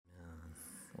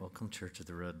Welcome, Church of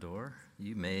the Red Door.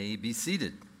 You may be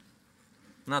seated.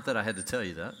 Not that I had to tell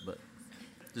you that, but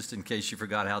just in case you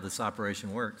forgot how this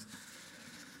operation works.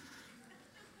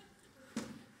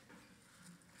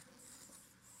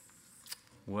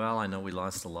 Well, I know we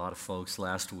lost a lot of folks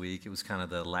last week. It was kind of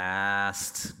the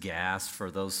last gasp for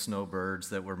those snowbirds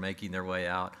that were making their way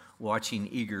out, watching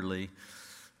eagerly.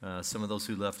 Some of those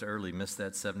who left early missed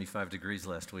that 75 degrees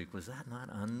last week. Was that not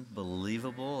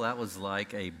unbelievable? That was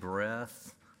like a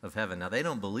breath of heaven. Now, they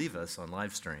don't believe us on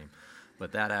live stream,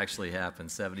 but that actually happened.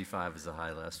 75 is the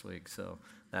high last week, so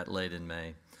that late in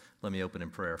May. Let me open in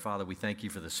prayer. Father, we thank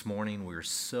you for this morning. We're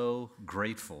so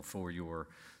grateful for your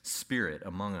Spirit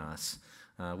among us.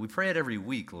 We pray it every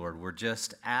week, Lord. We're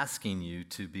just asking you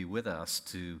to be with us,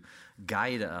 to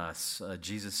guide us.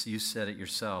 Jesus, you said it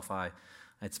yourself.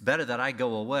 It's better that I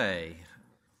go away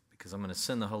because I'm going to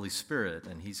send the Holy Spirit,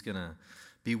 and he's going to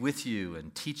be with you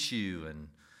and teach you and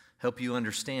help you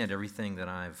understand everything that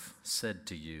I've said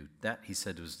to you. That he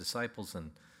said to his disciples, and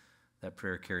that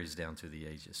prayer carries down through the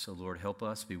ages. So, Lord, help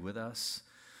us, be with us.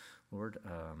 Lord,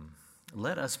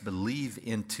 let us believe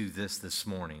into this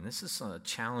morning. This is a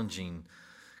challenging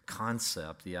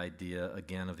concept, the idea,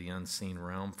 again, of the unseen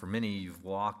realm. For many, you've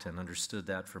walked and understood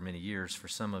that for many years. For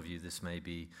some of you, this may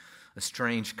be a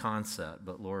strange concept,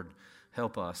 but Lord,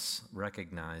 help us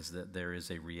recognize that there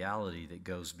is a reality that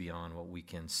goes beyond what we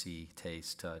can see,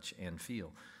 taste, touch, and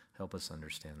feel. Help us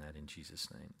understand that in Jesus'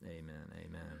 name. Amen,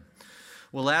 amen.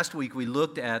 Well, last week we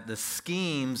looked at the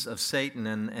schemes of Satan,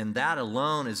 and that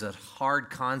alone is a hard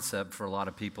concept for a lot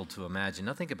of people to imagine.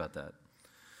 Now think about that.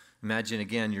 Imagine,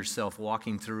 again, yourself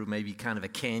walking through maybe kind of a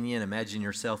canyon. Imagine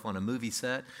yourself on a movie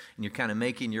set, and you're kind of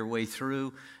making your way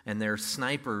through, and there are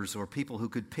snipers or people who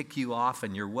could pick you off,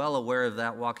 and you're well aware of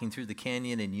that walking through the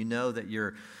canyon, and you know that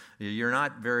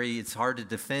it's hard to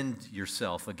defend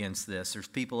yourself against this. There's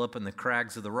people up in the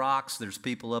crags of the rocks. There's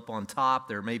people up on top.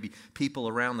 There may be people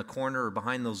around the corner or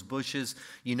behind those bushes.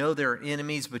 You know there are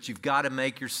enemies, but you've got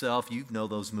to you know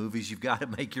those movies, you've got to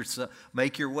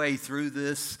make your way through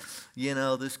this,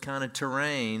 this kind of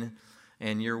terrain,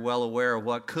 and you're well aware of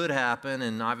what could happen,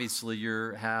 and obviously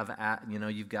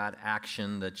you've got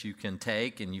action that you can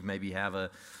take, and you maybe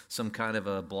have some kind of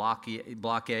a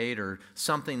blockade or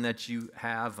something that you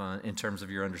have in terms of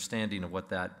your understanding of what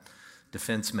that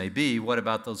defense may be. What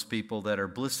about those people that are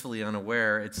blissfully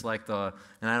unaware? It's like and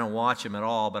I don't watch them at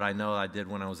all, but I know I did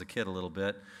when I was a kid a little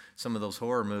bit. Some of those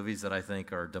horror movies that I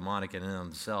think are demonic in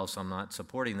themselves, so I'm not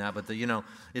supporting that, but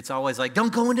it's always like,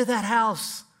 don't go into that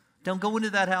house. Don't go into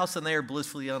that house, and they are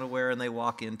blissfully unaware, and they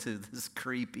walk into this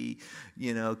creepy,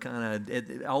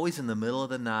 always in the middle of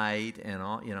the night, and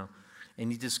all,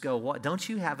 and you just go, what? Don't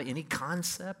you have any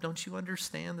concept? Don't you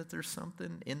understand that there's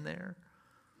something in there?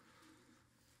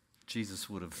 Jesus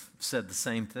would have said the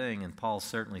same thing, and Paul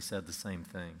certainly said the same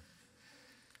thing.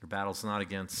 Your battle's not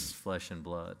against flesh and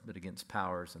blood, but against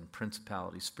powers and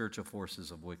principalities, spiritual forces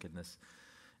of wickedness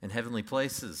in heavenly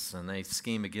places, and they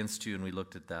scheme against you, and we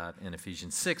looked at that in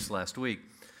Ephesians 6 last week.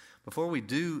 Before we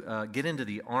do get into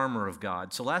the armor of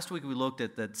God, so last week we looked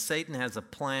at that Satan has a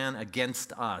plan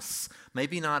against us.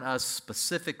 Maybe not us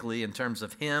specifically in terms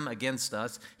of him against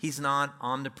us. He's not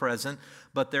omnipresent,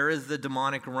 but there is the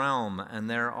demonic realm, and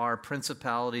there are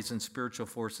principalities and spiritual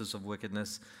forces of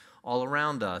wickedness all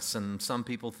around us, and some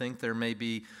people think there may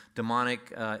be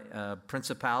demonic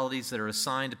principalities that are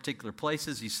assigned to particular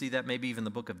places. You see that maybe even in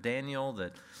the book of Daniel,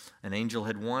 that an angel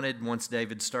had wanted once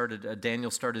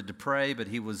Daniel started to pray, but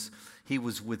he was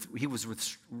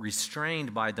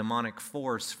restrained by demonic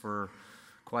force for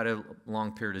quite a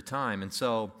long period of time. And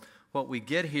so what we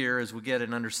get here is we get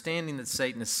an understanding that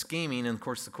Satan is scheming, and of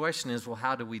course the question is, well,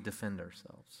 how do we defend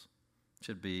ourselves?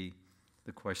 Should be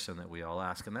the question that we all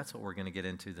ask, and that's what we're going to get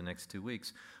into the next 2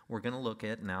 weeks. We're going to look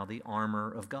at now the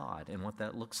armor of God and what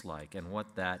that looks like and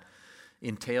what that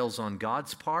entails on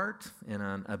God's part in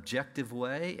an objective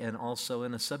way and also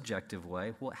in a subjective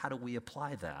way. Well, how do we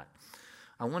apply that?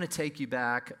 I want to take you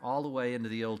back all the way into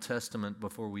the Old Testament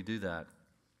before we do that.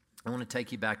 I want to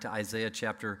take you back to Isaiah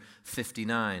chapter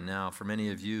 59. Now, for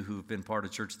many of you who've been part of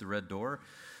Church of the Red Door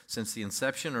since the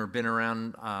inception or been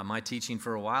around my teaching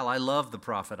for a while, I love the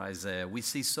prophet Isaiah. We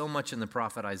see so much in the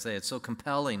prophet Isaiah. It's so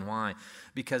compelling. Why?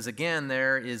 Because, again,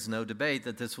 there is no debate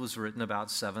that this was written about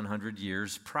 700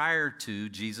 years prior to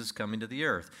Jesus coming to the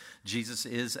earth. Jesus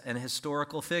is an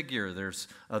historical figure. There's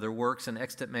other works and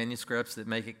extant manuscripts that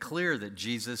make it clear that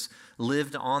Jesus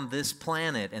lived on this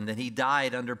planet and that he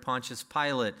died under Pontius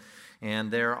Pilate.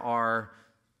 And there are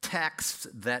texts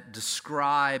that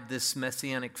describe this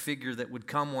messianic figure that would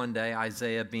come one day,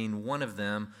 Isaiah being one of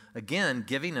them, again,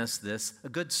 giving us this a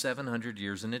good 700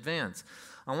 years in advance.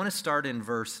 I want to start in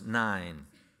verse 9.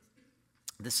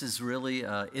 This is really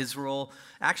Israel.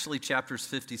 Actually, chapters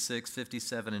 56,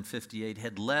 57, and 58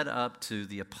 had led up to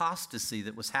the apostasy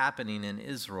that was happening in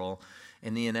Israel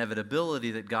and the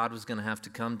inevitability that God was going to have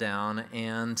to come down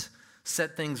and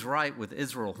set things right with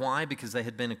Israel. Why? Because they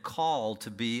had been called to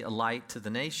be a light to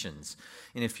the nations.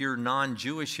 And if you're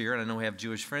non-Jewish here, and I know we have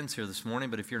Jewish friends here this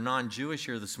morning, but if you're non-Jewish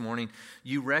here this morning,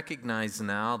 you recognize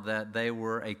now that they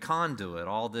were a conduit.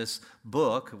 All this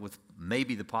book, with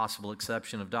maybe the possible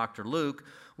exception of Dr. Luke,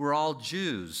 were all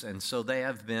Jews. And so they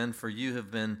have been, for you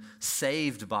have been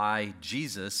saved by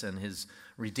Jesus and his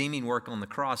redeeming work on the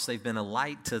cross. They've been a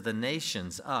light to the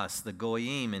nations, us, the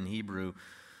Goyim in Hebrew,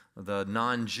 the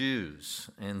non-Jews.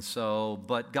 And so,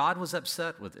 but God was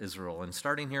upset with Israel. And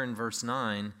starting here in verse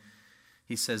 9,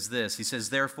 he says this. He says,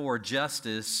 therefore,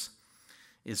 justice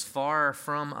is far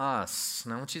from us.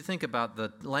 Now, I want you to think about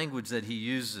the language that he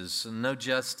uses. No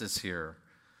justice here.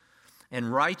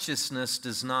 And righteousness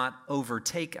does not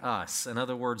overtake us. In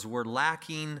other words, we're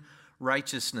lacking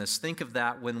righteousness. Think of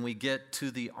that when we get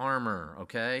to the armor,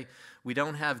 okay? We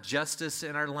don't have justice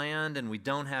in our land, and we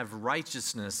don't have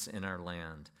righteousness in our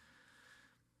land.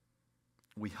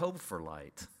 We hope for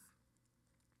light,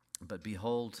 but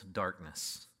behold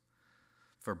darkness.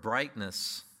 For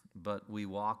brightness, but we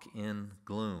walk in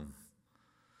gloom.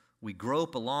 We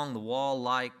grope along the wall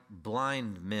like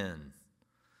blind men.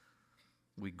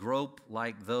 We grope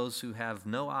like those who have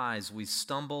no eyes. We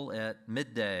stumble at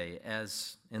midday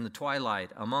as in the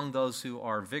twilight. Among those who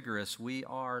are vigorous, we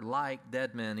are like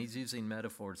dead men. He's using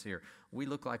metaphors here. We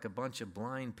look like a bunch of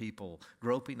blind people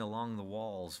groping along the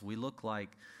walls. We look like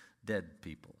dead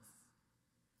people.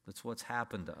 That's what's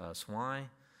happened to us. Why?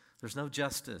 There's no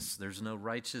justice. There's no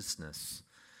righteousness.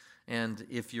 And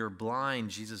if you're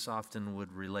blind, Jesus often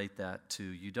would relate that to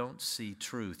you don't see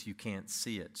truth, you can't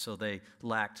see it. So they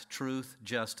lacked truth,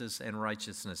 justice, and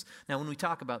righteousness. Now, when we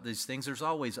talk about these things, there's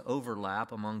always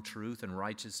overlap among truth and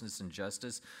righteousness and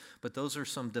justice, but those are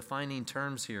some defining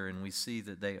terms here, and we see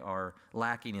that they are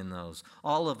lacking in those.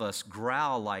 All of us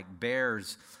growl like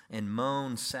bears and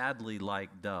moan sadly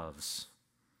like doves.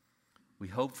 We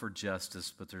hope for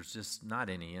justice, but there's just not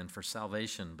any, and for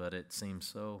salvation, but it seems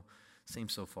so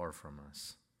far from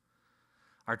us.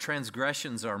 Our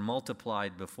transgressions are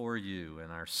multiplied before you,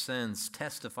 and our sins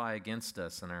testify against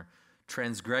us, and our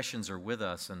transgressions are with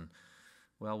us, and,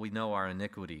 well, we know our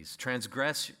iniquities.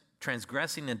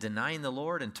 Transgressing and denying the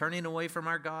Lord and turning away from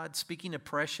our God, speaking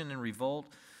oppression and revolt,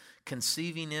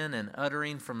 conceiving in and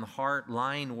uttering from the heart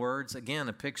lying words. Again,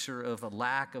 a picture of a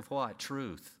lack of what?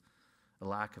 Truth. A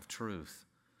lack of truth.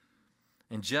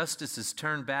 And justice is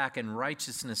turned back, and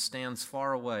righteousness stands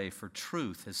far away, for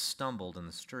truth has stumbled in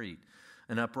the street,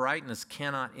 and uprightness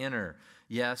cannot enter.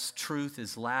 Yes, truth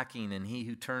is lacking, and he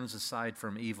who turns aside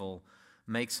from evil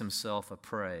makes himself a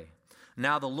prey.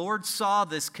 Now the Lord saw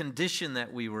this condition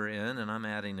that we were in, and I'm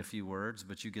adding a few words,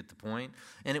 but you get the point.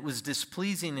 And it was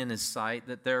displeasing in his sight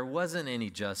that there wasn't any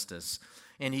justice.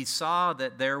 And he saw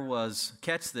that there was,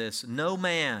 catch this, no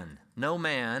man,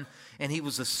 and he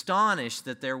was astonished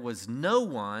that there was no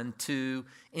one to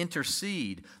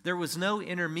intercede. There was no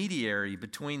intermediary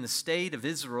between the state of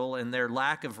Israel and their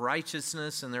lack of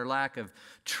righteousness and their lack of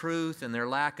truth and their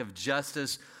lack of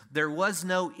justice. There was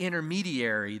no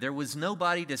intermediary. There was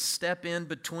nobody to step in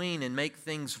between and make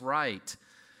things right.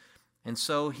 And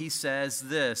so he says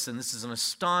this, and this is an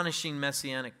astonishing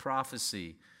messianic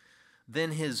prophecy.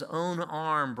 Then his own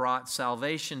arm brought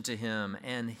salvation to him,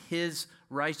 and his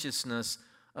righteousness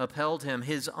upheld him.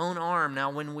 His own arm.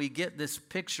 Now, when we get this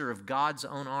picture of God's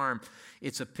own arm,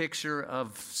 it's a picture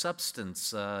of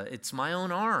substance. It's my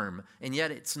own arm, and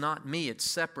yet it's not me. It's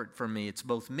separate from me. It's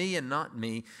both me and not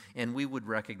me, and we would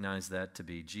recognize that to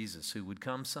be Jesus, who would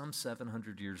come some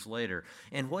 700 years later.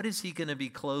 And what is he going to be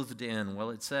clothed in? Well,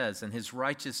 it says, and his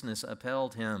righteousness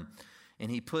upheld him. And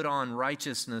he put on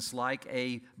righteousness like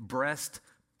a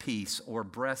breastpiece or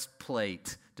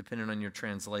breastplate, depending on your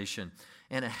translation,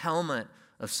 and a helmet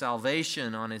of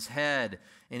salvation on his head.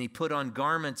 And he put on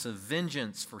garments of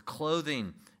vengeance for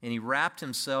clothing. And he wrapped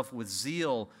himself with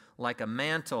zeal like a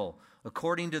mantle.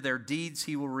 According to their deeds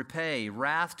he will repay.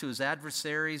 Wrath to his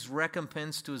adversaries,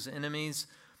 recompense to his enemies.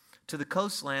 To the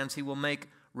coastlands he will make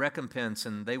recompense,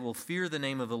 and they will fear the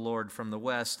name of the Lord from the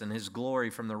west, and his glory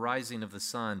from the rising of the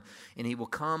sun. And he will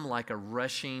come like a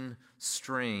rushing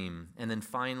stream. And then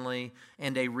finally,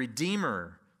 and a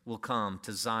redeemer will come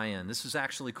to Zion. This is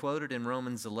actually quoted in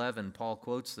Romans 11. Paul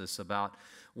quotes this about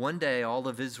one day all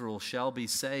of Israel shall be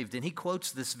saved. And he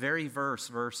quotes this very verse,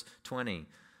 verse 20.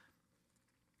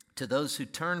 To those who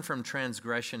turn from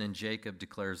transgression in Jacob,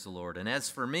 declares the Lord. And as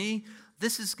for me,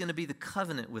 this is going to be the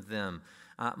covenant with them.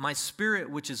 My spirit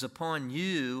which is upon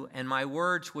you, and my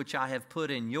words which I have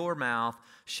put in your mouth,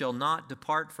 shall not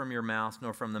depart from your mouth,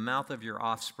 nor from the mouth of your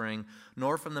offspring,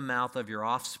 nor from the mouth of your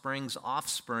offspring's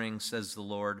offspring, says the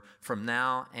Lord, from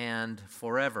now and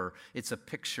forever. It's a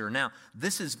picture. Now,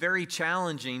 this is very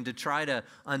challenging to try to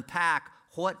unpack.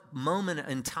 What moment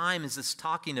in time is this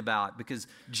talking about? Because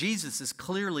Jesus is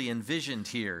clearly envisioned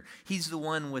here. He's the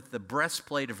one with the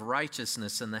breastplate of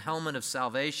righteousness and the helmet of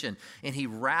salvation, and he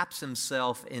wraps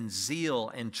himself in zeal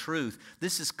and truth.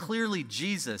 This is clearly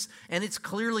Jesus, and it's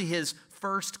clearly his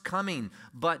first coming.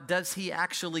 But does he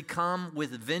actually come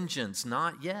with vengeance?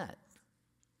 Not yet.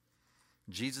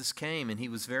 Jesus came, and he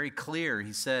was very clear.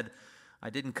 He said, I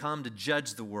didn't come to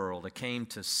judge the world. I came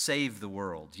to save the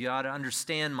world. You ought to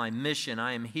understand my mission.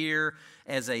 I am here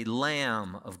as a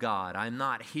lamb of God. I'm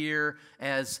not here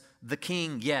as the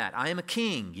king yet. I am a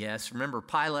king, yes. Remember,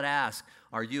 Pilate asked,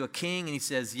 are you a king? And he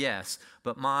says, yes,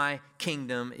 but my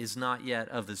kingdom is not yet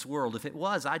of this world. If it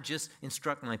was, I'd just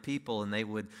instruct my people and they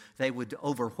would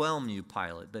overwhelm you,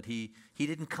 Pilate. But he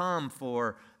didn't come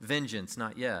for vengeance,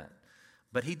 not yet.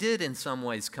 But he did in some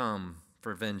ways come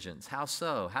for vengeance. How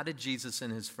so? How did Jesus in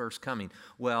his first coming?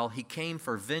 Well, he came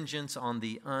for vengeance on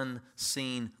the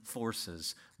unseen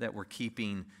forces that were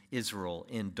keeping Israel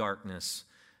in darkness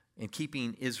and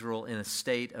keeping Israel in a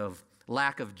state of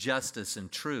lack of justice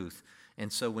and truth.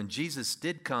 And so when Jesus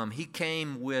did come, he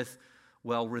came with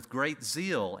great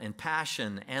zeal and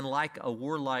passion and like a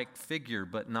warlike figure,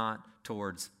 but not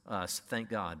towards us. Thank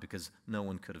God, because no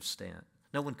one could have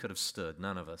stood,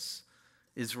 none of us.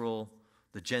 Israel,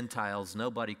 the Gentiles,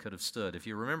 nobody could have stood. If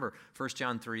you remember 1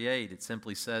 John 3:8, it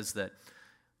simply says that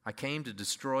I came to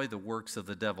destroy the works of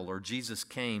the devil, or Jesus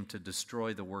came to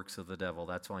destroy the works of the devil.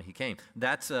 That's why he came.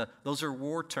 Those are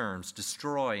war terms,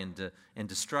 destroy and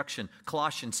destruction.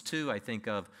 Colossians 2, I think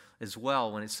of as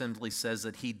well, when it simply says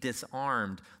that he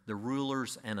disarmed the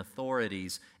rulers and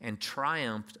authorities and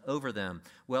triumphed over them.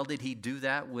 Well, did he do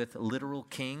that with literal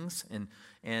kings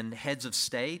and heads of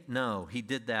state? No, he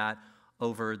did that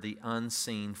over the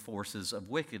unseen forces of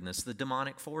wickedness, the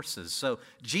demonic forces. So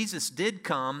Jesus did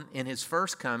come in his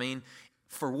first coming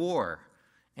for war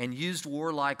and used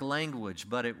warlike language,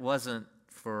 but it wasn't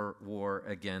for war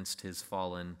against his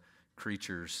fallen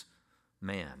creatures,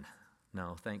 man.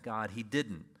 No, thank God he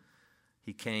didn't.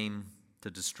 He came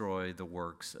to destroy the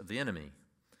works of the enemy.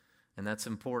 And that's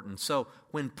important. So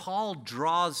when Paul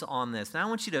draws on this, now I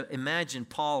want you to imagine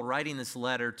Paul writing this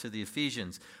letter to the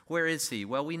Ephesians. Where is he?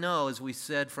 Well, we know, as we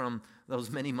said from those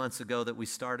many months ago that we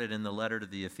started in the letter to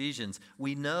the Ephesians,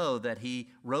 we know that he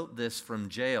wrote this from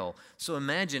jail. So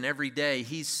imagine every day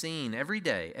he sees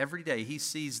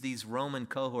these Roman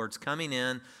cohorts coming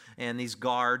in and these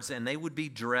guards, and they would be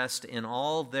dressed in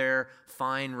all their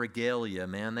fine regalia,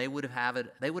 man. They would have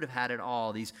had it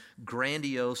all. These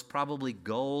grandiose, probably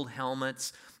gold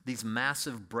helmets, these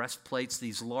massive breastplates,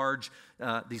 these large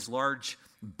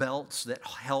belts that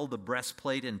held the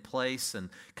breastplate in place, and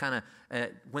kind of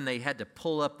when they had to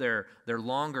pull up their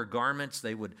longer garments,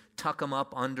 they would tuck them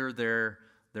up under their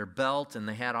belt, and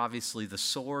they had obviously the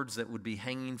swords that would be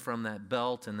hanging from that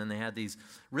belt, and then they had these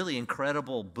really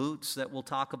incredible boots that we'll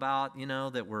talk about,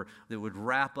 that would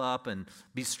wrap up and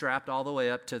be strapped all the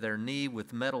way up to their knee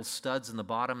with metal studs in the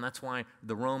bottom. That's why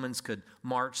the Romans could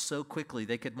march so quickly.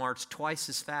 They could march twice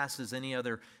as fast as any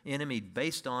other enemy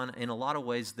based on, in a lot of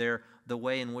ways, the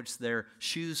way in which their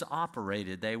shoes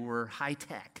operated. They were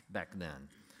high-tech back then.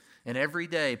 And every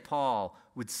day Paul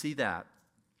would see that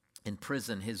in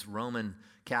prison, his Roman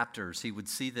captors, he would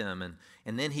see them,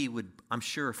 and then he would, I'm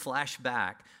sure, flash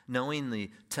back, knowing the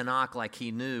Tanakh like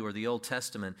he knew, or the Old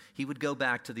Testament. He would go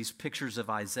back to these pictures of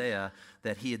Isaiah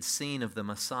that he had seen of the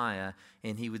Messiah,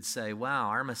 and he would say, wow,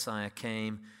 our Messiah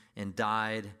came and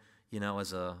died,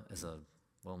 as a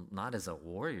not as a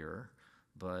warrior,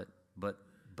 but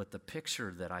the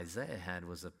picture that Isaiah had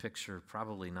was a picture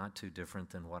probably not too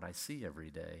different than what I see every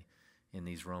day in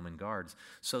these Roman guards.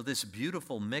 So this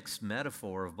beautiful mixed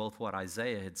metaphor of both what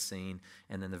Isaiah had seen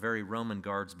and then the very Roman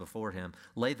guards before him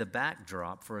lay the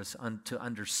backdrop for us to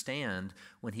understand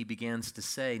when he begins to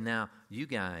say, now, you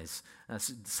guys,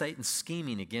 Satan's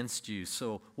scheming against you,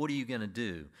 so what are you going to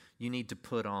do? You need to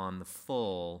put on the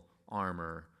full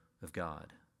armor of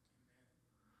God.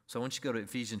 So I want you to go to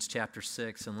Ephesians chapter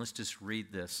 6, and let's just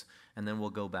read this, and then we'll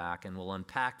go back and we'll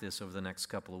unpack this over the next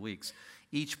couple of weeks.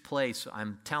 each place.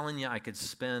 I'm telling you, I could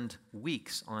spend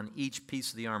weeks on each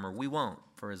piece of the armor. We won't,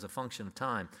 for as a function of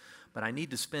time. But I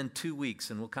need to spend 2 weeks,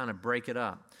 and we'll kind of break it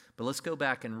up. But let's go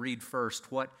back and read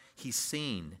first what he's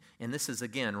seen. And this is,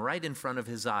 again, right in front of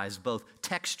his eyes, both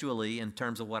textually in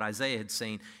terms of what Isaiah had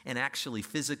seen, and actually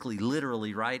physically,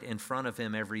 literally, right in front of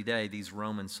him every day, these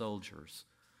Roman soldiers.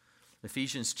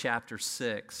 Ephesians chapter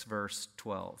 6, verse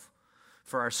 12.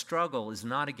 For our struggle is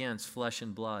not against flesh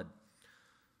and blood,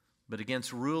 but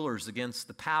against rulers, against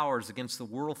the powers, against the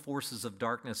world forces of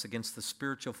darkness, against the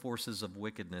spiritual forces of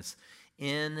wickedness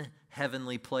in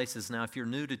heavenly places. Now, if you're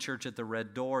new to Church at the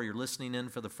Red Door, you're listening in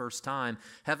for the first time,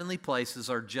 heavenly places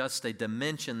are just a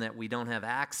dimension that we don't have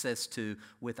access to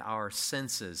with our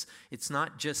senses. It's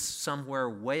not just somewhere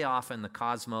way off in the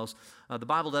cosmos. The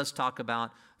Bible does talk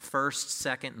about first,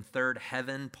 second, and third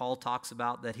heaven. Paul talks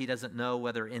about that he doesn't know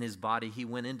whether in his body he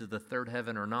went into the third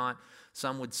heaven or not.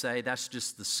 Some would say that's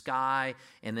just the sky,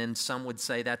 and then some would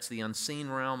say that's the unseen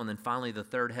realm, and then finally the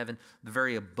third heaven, the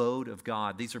very abode of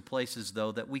God. These are places,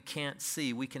 though, that we can't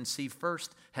see. We can see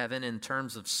first heaven in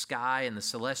terms of sky and the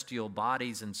celestial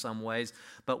bodies in some ways,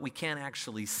 but we can't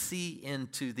actually see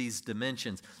into these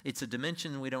dimensions. It's a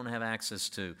dimension we don't have access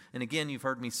to. And again, you've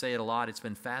heard me say it a lot. It's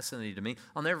been fascinating to me.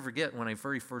 I'll never forget when I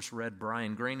very first read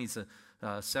Brian Greene. He's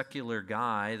a secular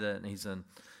guy,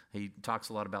 he talks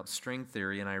a lot about string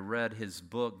theory, and I read his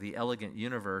book, The Elegant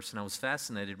Universe, and I was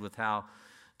fascinated with how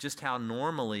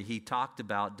normally he talked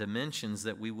about dimensions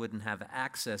that we wouldn't have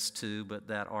access to, but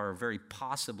that are very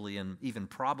possibly and even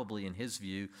probably, in his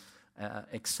view,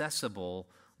 accessible,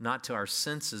 not to our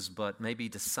senses, but maybe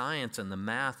to science and the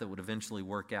math that would eventually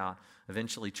work out,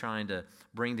 eventually trying to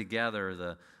bring together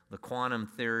the quantum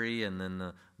theory and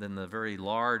then the very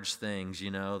large things,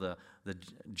 the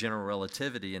general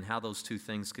relativity and how those two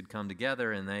things could come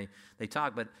together, and they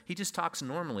talk, but he just talks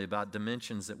normally about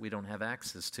dimensions that we don't have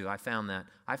access to. I found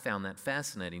that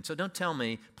fascinating. So don't tell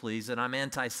me, please, that I'm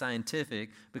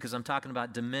anti-scientific because I'm talking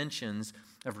about dimensions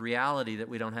of reality that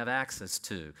we don't have access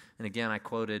to. And again, I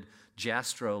quoted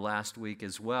Jastrow last week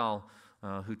as well,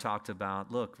 who talked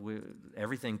about, look,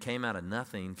 everything came out of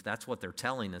nothing. That's what they're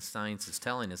telling us, science is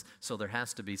telling us. So there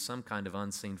has to be some kind of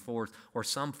unseen force or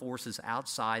some forces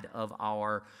outside of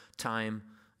our time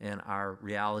and our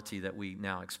reality that we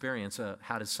now experience.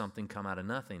 How does something come out of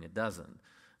nothing? It doesn't.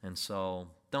 And so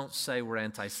don't say we're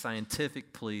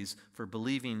anti-scientific, please, for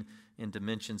believing in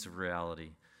dimensions of reality,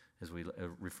 as we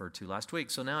referred to last week.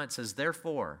 So now it says,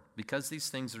 therefore, because these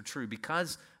things are true,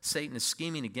 because Satan is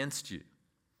scheming against you,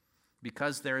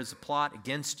 because there is a plot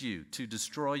against you to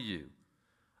destroy you.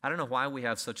 I don't know why we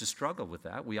have such a struggle with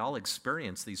that. We all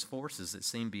experience these forces that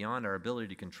seem beyond our ability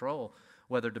to control,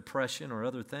 whether depression or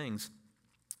other things.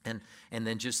 And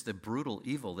then just the brutal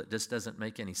evil that just doesn't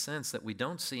make any sense that we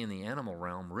don't see in the animal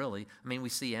realm, really. I mean, we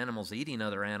see animals eating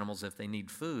other animals if they need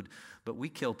food, but we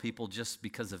kill people just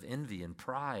because of envy and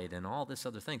pride and all this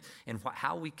other thing. And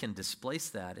how we can displace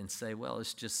that and say, well,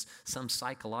 it's just some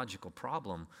psychological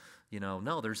problem.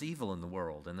 No, there's evil in the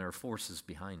world, and there are forces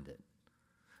behind it.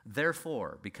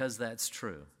 Therefore, because that's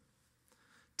true,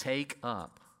 take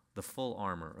up the full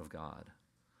armor of God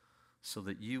so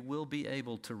that you will be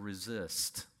able to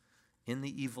resist in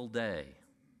the evil day.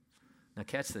 Now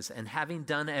catch this. And having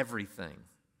done everything,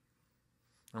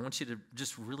 I want you to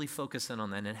just really focus in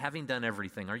on that. And having done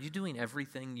everything, are you doing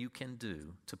everything you can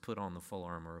do to put on the full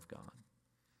armor of God?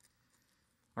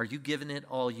 Are you giving it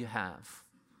all you have?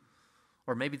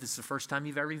 Or maybe this is the first time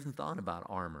you've ever even thought about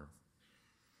armor.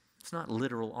 It's not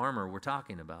literal armor we're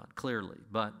talking about, clearly.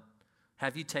 But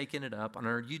have you taken it up, and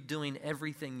are you doing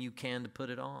everything you can to put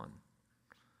it on?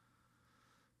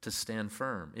 To stand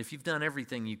firm. If you've done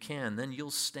everything you can, then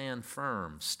you'll stand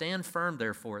firm. Stand firm,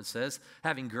 therefore, it says,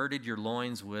 having girded your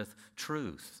loins with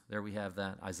truth. There we have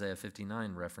that Isaiah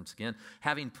 59 reference again.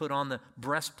 Having put on the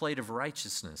breastplate of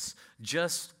righteousness,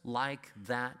 just like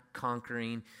that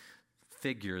conquering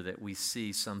figure that we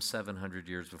see some 700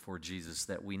 years before Jesus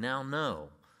that we now know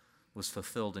was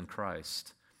fulfilled in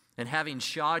Christ. And having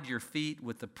shod your feet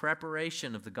with the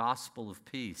preparation of the gospel of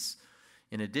peace,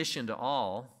 in addition to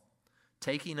all,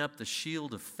 taking up the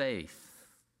shield of faith,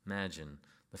 imagine,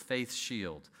 the faith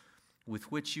shield,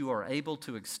 with which you are able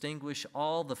to extinguish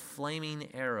all the flaming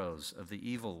arrows of the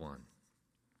evil one.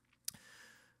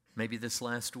 Maybe this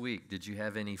last week, did you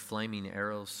have any flaming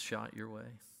arrows shot your way?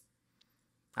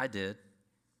 I did.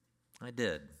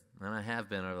 And I have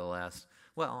been over the last,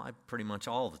 pretty much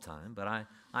all the time, but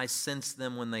I sense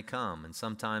them when they come, and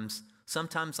sometimes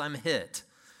I'm hit.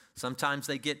 Sometimes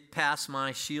they get past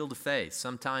my shield of faith.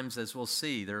 Sometimes, as we'll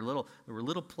see, there were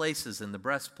little places in the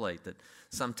breastplate that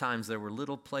sometimes there were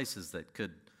little places that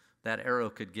could that arrow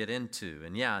could get into.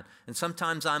 And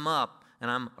sometimes I'm up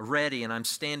and I'm ready and I'm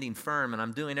standing firm and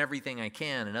I'm doing everything I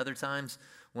can. And other times,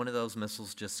 one of those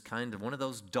missiles one of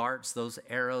those darts, those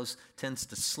arrows tends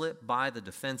to slip by the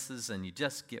defenses and you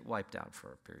just get wiped out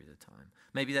for a period of time.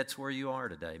 Maybe that's where you are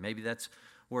today. Maybe that's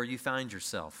where you find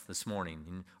yourself this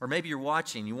morning. Or maybe you're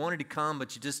watching. You wanted to come,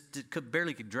 but you just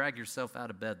barely could drag yourself out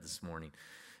of bed this morning.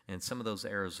 And some of those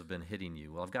arrows have been hitting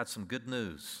you. Well, I've got some good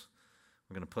news.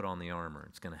 We're going to put on the armor.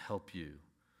 It's going to help you.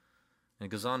 And it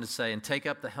goes on to say, and take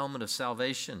up the helmet of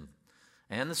salvation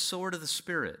and the sword of the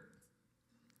Spirit,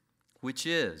 which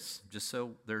is, just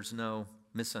so there's no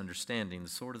misunderstanding, the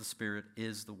sword of the Spirit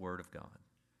is the Word of God.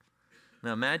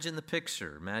 Now imagine the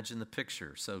picture.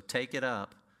 So take it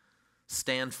up,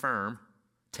 stand firm,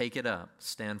 take it up,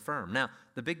 stand firm. Now,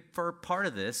 the big part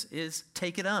of this is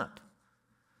take it up.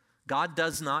 God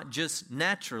does not just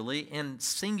naturally and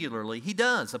singularly, He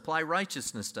does apply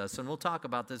righteousness to us, and we'll talk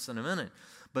about this in a minute.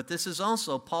 But this is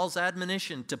also Paul's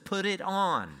admonition to put it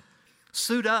on.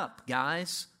 Suit up,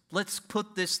 guys. Let's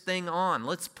put this thing on.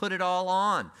 Let's put it all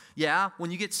on. Yeah,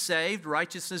 when you get saved,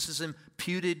 righteousness is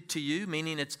imputed to you,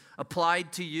 meaning it's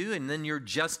applied to you, and then you're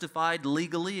justified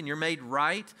legally and you're made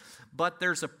right. But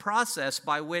there's a process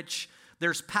by which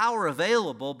there's power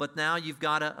available, but now you've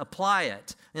got to apply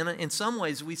it. And in some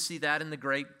ways, we see that in the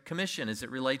Great Commission as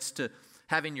it relates to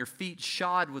having your feet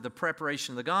shod with the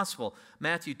preparation of the gospel.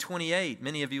 Matthew 28,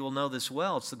 many of you will know this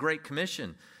well. It's the Great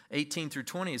Commission, 18 through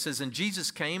 20. It says, and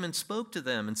Jesus came and spoke to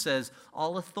them and says,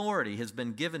 all authority has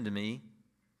been given to me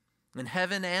in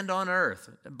heaven and on earth.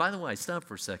 By the way, stop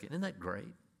for a second. Isn't that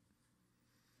great?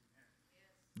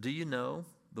 Do you know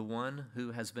the one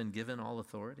who has been given all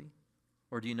authority?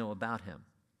 Or do you know about him?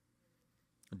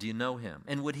 Do you know him?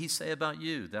 And would he say about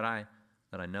you that I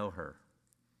know her?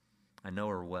 I know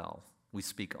her well. We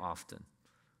speak often,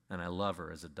 and I love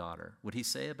her as a daughter. Would he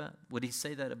say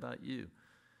that about you?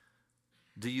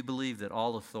 Do you believe that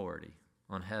all authority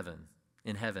in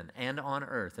heaven and on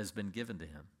earth has been given to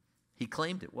him? He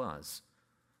claimed it was.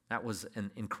 That was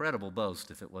an incredible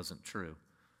boast if it wasn't true.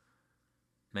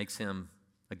 Makes him,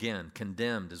 again,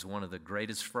 condemned as one of the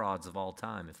greatest frauds of all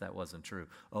time if that wasn't true.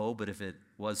 Oh, but if it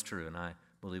was true, and I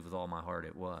believe with all my heart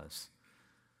it was,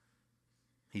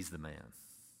 he's the man.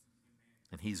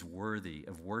 And he's worthy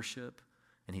of worship,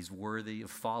 and he's worthy of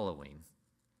following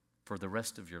for the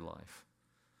rest of your life.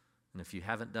 And if you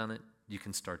haven't done it, you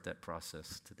can start that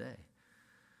process today. It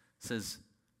says,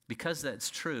 because that's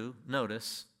true,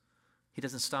 notice, he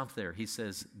doesn't stop there. He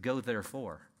says, go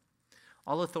therefore.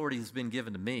 All authority has been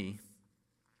given to me.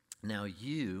 Now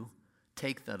you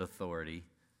take that authority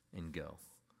and go.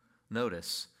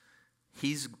 Notice,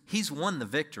 he's won the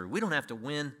victory. We don't have to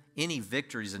win any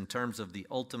victories in terms of the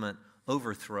ultimate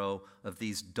overthrow of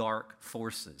these dark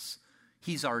forces.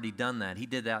 He's already done that. He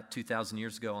did that 2,000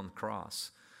 years ago on the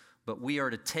cross. But we are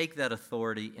to take that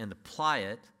authority and apply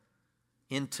it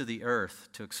into the earth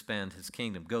to expand his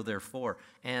kingdom. Go therefore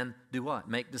and do what?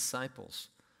 Make disciples.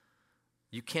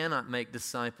 You cannot make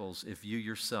disciples if you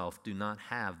yourself do not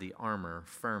have the armor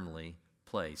firmly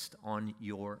placed on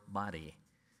your body.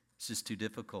 It's just too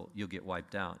difficult. You'll get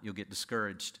wiped out. You'll get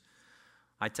discouraged.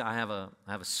 I have a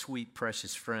sweet,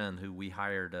 precious friend who we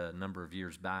hired a number of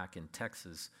years back in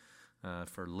Texas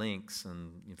for Links.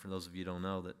 And for those of you who don't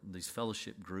know, that these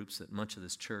fellowship groups that much of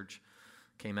this church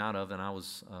came out of. And I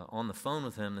was on the phone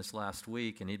with him this last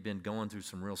week, and he'd been going through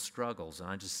some real struggles. And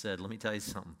I just said, let me tell you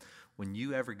something. When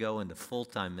you ever go into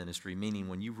full-time ministry, meaning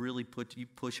when you really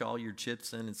push all your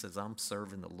chips in and says, I'm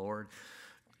serving the Lord,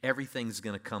 everything's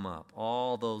going to come up.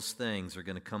 All those things are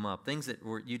going to come up. Things that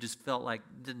you just felt like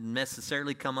didn't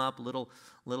necessarily come up, little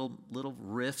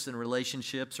rifts in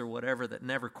relationships or whatever that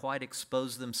never quite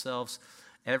exposed themselves.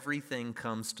 Everything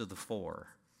comes to the fore.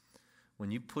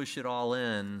 When you push it all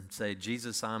in, say,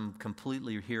 Jesus, I'm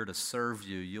completely here to serve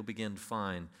you, you'll begin to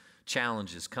find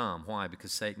challenges come. Why?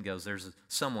 Because Satan goes, there's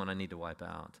someone I need to wipe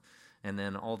out. And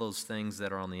then all those things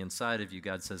that are on the inside of you,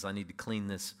 God says, I need to clean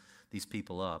these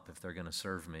people up if they're going to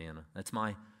serve me. And that's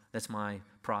my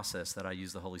process that I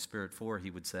use the Holy Spirit for,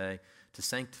 he would say, to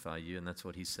sanctify you. And that's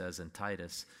what he says in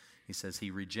Titus. He says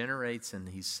he regenerates and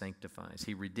he sanctifies.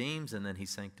 He redeems and then he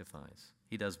sanctifies.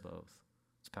 He does both.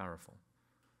 It's powerful.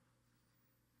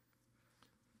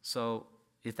 So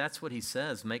if that's what he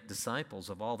says, make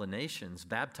disciples of all the nations,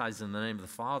 baptize in the name of the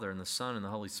Father and the Son and the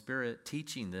Holy Spirit,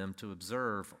 teaching them to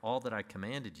observe all that I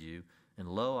commanded you. And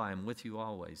lo, I am with you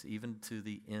always, even to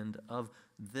the end of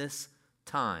this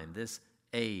time, this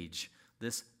age,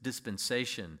 this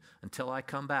dispensation. Until I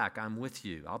come back, I'm with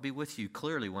you. I'll be with you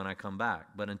clearly when I come back.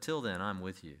 But until then, I'm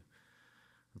with you.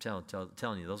 I'm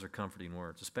telling you, those are comforting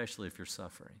words, especially if you're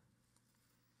suffering.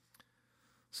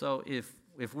 So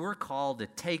if we're called to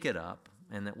take it up,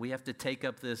 and that we have to take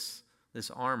up this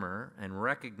armor and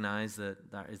recognize that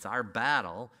it's our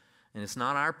battle, and it's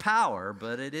not our power,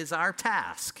 but it is our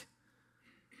task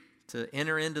to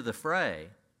enter into the fray,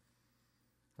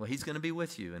 well, he's going to be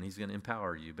with you and he's going to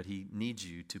empower you, but he needs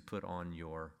you to put on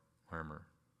your armor.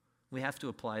 We have to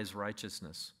apply his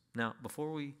righteousness. Now,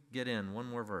 before we get in, one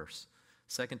more verse.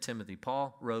 2 Timothy.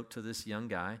 Paul wrote to this young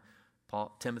guy.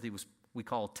 Timothy we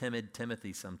call timid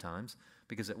Timothy sometimes,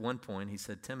 because at one point he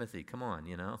said, Timothy, come on,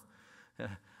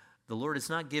 the Lord has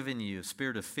not given you a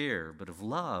spirit of fear, but of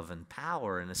love and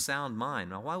power and a sound mind.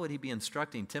 Now, why would he be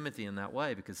instructing Timothy in that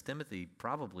way? Because Timothy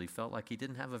probably felt like he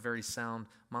didn't have a very sound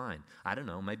mind. I don't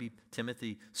know, maybe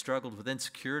Timothy struggled with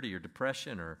insecurity or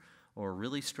depression or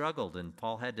really struggled, and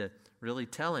Paul had to really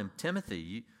tell him,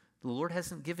 Timothy, the Lord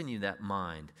hasn't given you that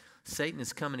mind. Satan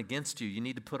is coming against you. You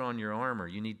need to put on your armor.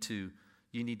 You need to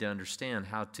understand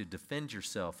how to defend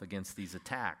yourself against these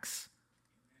attacks.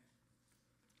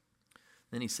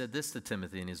 Then he said this to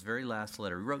Timothy in his very last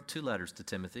letter. He wrote 2 letters to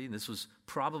Timothy. This was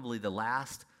probably the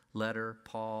last letter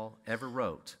Paul ever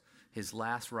wrote, his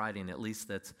last writing, at least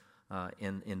that's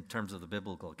in terms of the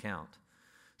biblical account.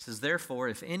 It says, therefore,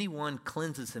 if anyone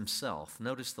cleanses himself,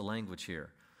 notice the language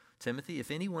here. Timothy, if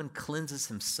anyone cleanses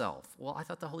himself, well, I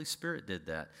thought the Holy Spirit did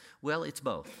that. Well, it's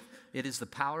both. It is the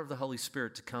power of the Holy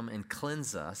Spirit to come and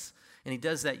cleanse us, and he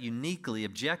does that uniquely,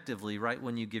 objectively, right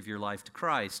when you give your life to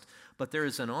Christ. But there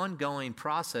is an ongoing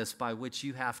process by which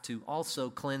you have to also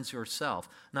cleanse yourself,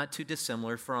 not too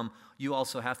dissimilar from you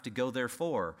also have to go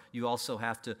therefore. You also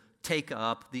have to take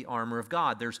up the armor of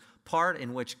God. There's part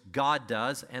in which God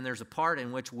does, and there's a part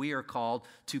in which we are called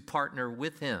to partner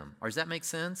with him. Or does that make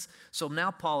sense? So now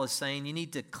Paul is saying you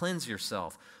need to cleanse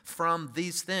yourself from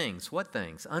these things. What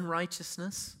things?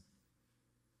 Unrighteousness.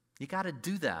 You got to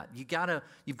do that. You've got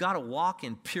to walk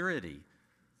in purity.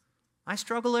 I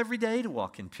struggle every day to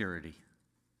walk in purity.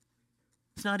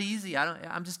 It's not easy.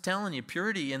 I'm just telling you,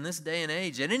 purity in this day and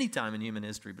age, at any time in human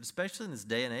history, but especially in this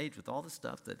day and age with all the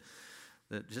stuff that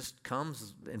just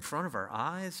comes in front of our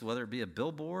eyes, whether it be a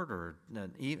billboard or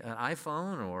an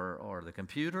iPhone or the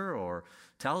computer or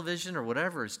television or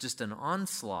whatever, it's just an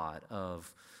onslaught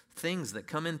of things that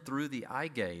come in through the eye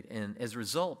gate. And as a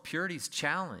result, purity's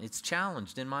challenged. It's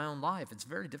challenged in my own life. It's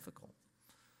very difficult.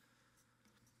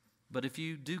 But if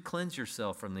you do cleanse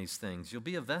yourself from these things, you'll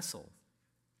be a vessel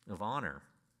of honor.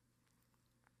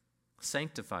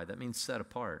 Sanctified, that means set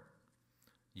apart.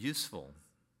 Useful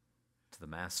to the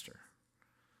master.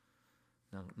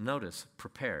 Now, notice,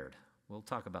 prepared. We'll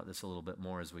talk about this a little bit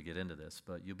more as we get into this,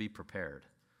 but you'll be prepared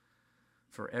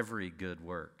for every good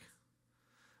work.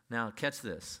 Now, catch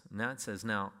this. Now it says,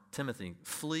 now, Timothy,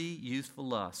 flee youthful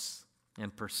lusts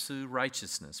and pursue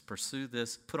righteousness. Pursue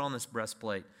this, put on this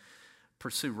breastplate.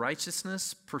 Pursue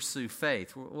righteousness, pursue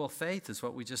faith. Well, faith is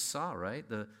what we just saw, right?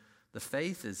 The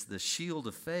faith is the shield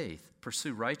of faith.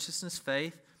 Pursue righteousness,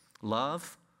 faith,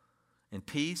 love, and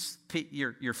peace.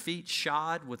 Your feet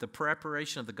shod with the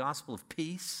preparation of the gospel of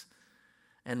peace.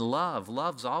 And love.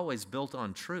 Love's always built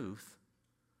on truth.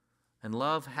 And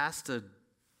love has to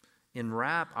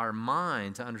enwrap our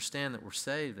mind to understand that we're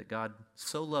saved, that God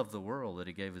so loved the world that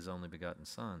he gave his only begotten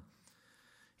Son.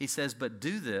 He says, but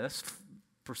do this,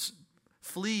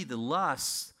 flee the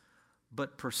lusts,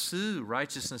 but pursue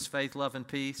righteousness, faith, love, and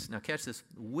peace. Now catch this,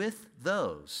 with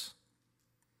those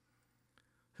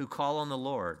who call on the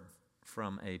Lord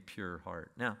from a pure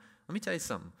heart. Now, let me tell you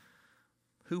something.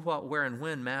 Who, what, where, and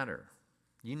when matter.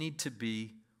 You need to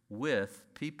be with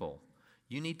people.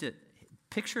 You need to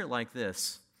picture it like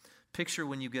this. Picture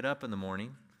when you get up in the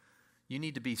morning, you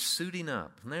need to be suiting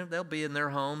up. And they'll be in their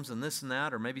homes and this and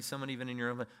that, or maybe someone even in your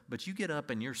own. But you get up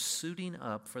and you're suiting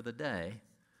up for the day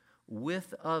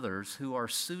with others who are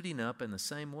suiting up in the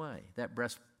same way. That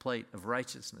breastplate of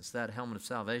righteousness, that helmet of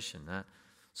salvation, that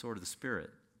sword of the Spirit,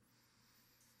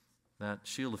 that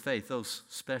shield of faith, those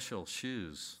special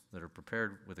shoes that are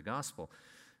prepared with the gospel.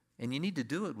 And you need to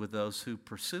do it with those who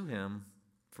pursue him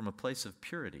from a place of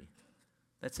purity.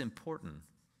 That's important.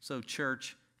 So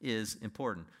church is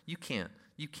important. You can't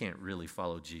really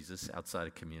follow Jesus outside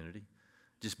of community.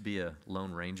 Just be a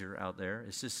lone ranger out there.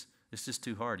 It's just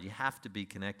too hard. You have to be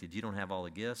connected. You don't have all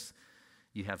the gifts.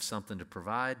 You have something to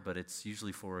provide, but it's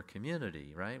usually for a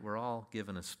community, right? We're all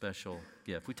given a special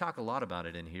gift. We talk a lot about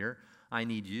it in here. I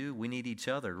need you. We need each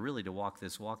other really to walk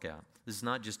this walk out. This is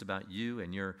not just about you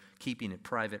and your keeping it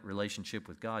private relationship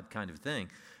with God kind of thing.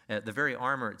 The very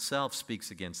armor itself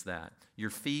speaks against that. Your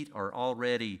feet are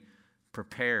already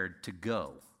prepared to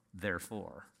go,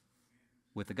 therefore,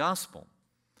 with the gospel.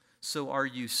 So are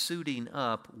you suiting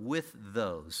up with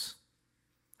those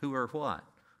who are what?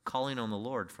 calling on the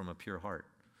Lord from a pure heart.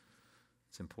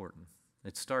 It's important.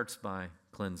 It starts by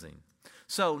cleansing.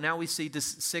 So now we see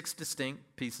 6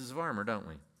 distinct pieces of armor, don't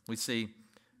we? We see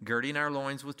girding our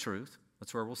loins with truth.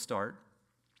 That's where we'll start.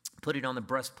 Putting on the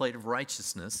breastplate of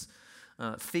righteousness.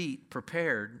 Feet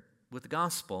prepared with the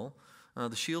gospel.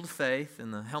 The shield of faith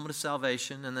and the helmet of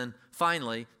salvation. And then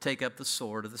finally, take up the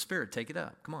sword of the Spirit. Take it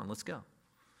up. Come on, let's go.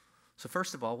 So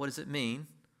first of all, what does it mean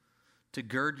to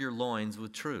gird your loins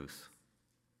with truth?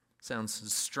 Sounds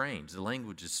strange. The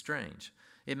language is strange.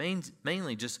 It means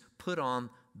mainly just put on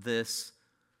this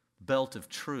belt of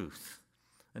truth.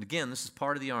 And again, this is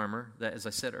part of the armor that, as I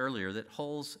said earlier, that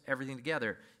holds everything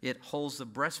together. It holds the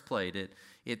breastplate.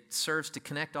 It serves to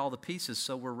connect all the pieces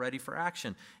so we're ready for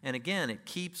action. And again, it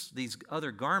keeps these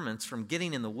other garments from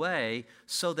getting in the way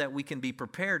so that we can be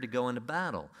prepared to go into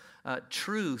battle.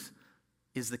 Truth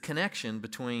is the connection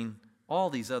between all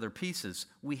these other pieces.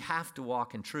 We have to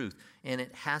walk in truth, and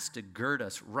it has to gird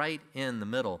us right in the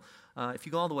middle. If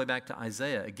you go all the way back to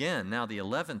Isaiah, again, now the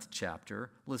 11th chapter,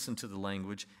 listen to the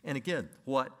language. And again,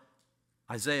 what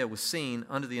Isaiah was seeing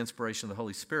under the inspiration of the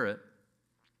Holy Spirit,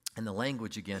 and the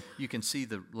language again, you can see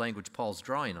the language Paul's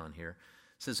drawing on here.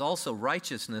 It says, also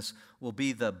righteousness will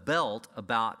be the belt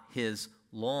about his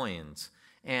loins,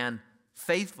 and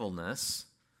faithfulness,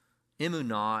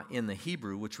 emunah in the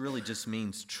Hebrew, which really just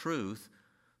means truth,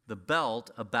 the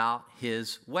belt about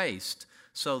his waist.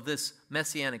 So this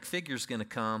messianic figure is going to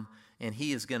come, and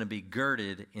he is going to be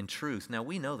girded in truth. Now,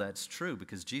 we know that's true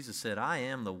because Jesus said, I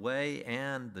am the way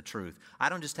and the truth. I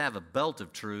don't just have a belt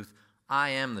of truth, I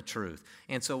am the truth.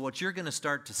 And so what you're going to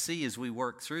start to see as we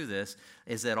work through this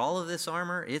is that all of this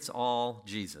armor, it's all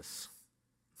Jesus.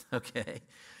 Okay?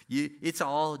 It's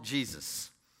all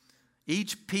Jesus.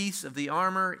 Each piece of the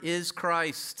armor is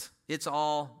Christ. It's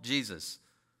all Jesus.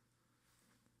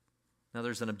 Now,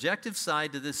 there's an objective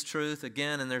side to this truth,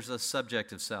 again, and there's a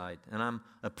subjective side. And I'm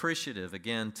appreciative,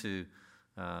 again, to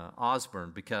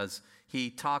Osborne because he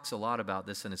talks a lot about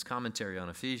this in his commentary on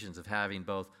Ephesians of having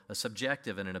both a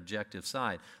subjective and an objective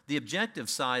side. The objective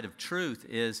side of truth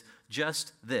is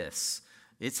just this.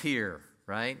 It's here,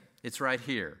 right? It's right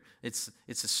here. It's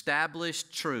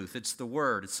established truth. It's the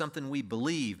Word. It's something we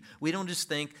believe. We don't just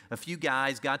think a few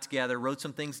guys got together, wrote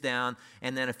some things down,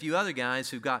 and then a few other guys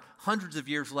who got hundreds of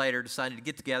years later decided to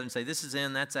get together and say, this is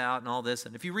in, that's out, and all this.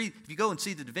 And if you go and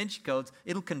see the Da Vinci Codes,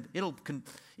 it'll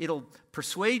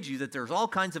persuade you that there's all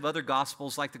kinds of other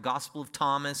gospels, like the Gospel of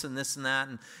Thomas and this and that,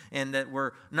 and that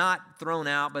were not thrown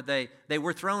out, but they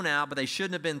were thrown out, but they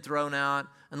shouldn't have been thrown out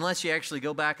unless you actually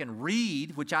go back and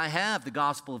read, which I have, the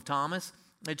Gospel of Thomas.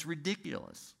 It's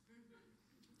ridiculous.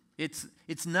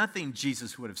 It's nothing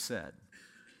Jesus would have said.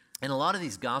 And a lot of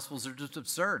these Gospels are just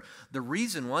absurd. The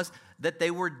reason was that they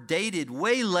were dated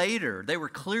way later. They were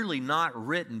clearly not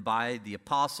written by the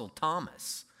Apostle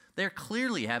Thomas. They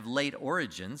clearly have late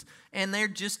origins, and they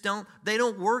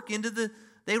don't work into the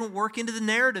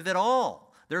narrative at all.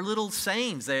 They're little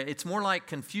sayings. It's more like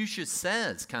Confucius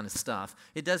says kind of stuff.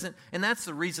 It doesn't, and that's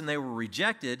the reason they were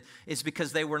rejected, is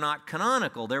because they were not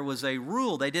canonical. There was a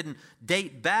rule. They didn't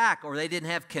date back, or they didn't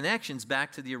have connections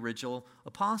back to the original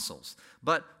apostles.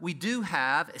 But we do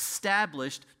have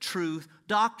established truth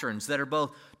doctrines that are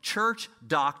both church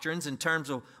doctrines in terms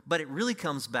of, but it really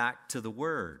comes back to the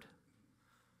Word.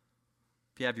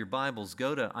 If you have your Bibles,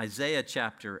 go to Isaiah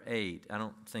chapter 8. I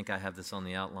don't think I have this on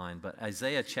the outline, but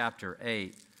Isaiah chapter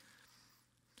 8.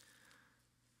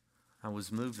 I was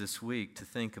moved this week to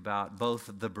think about both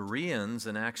the Bereans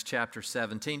in Acts chapter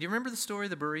 17. Do you remember the story of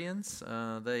the Bereans?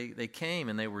 They came,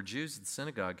 and they were Jews at the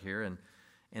synagogue here,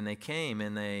 and they came,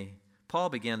 and Paul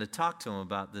began to talk to them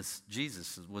about this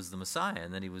Jesus was the Messiah,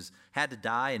 and that he had to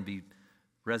die and be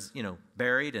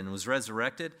buried and was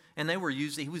resurrected, and he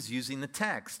was using the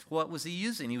text. What was he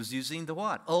using? He was using the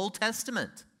what? Old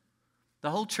Testament.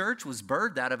 The whole church was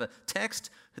birthed out of a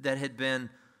text that had been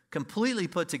completely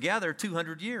put together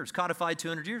 200 years, codified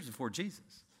 200 years before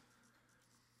Jesus.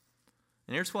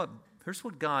 And here's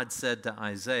what God said to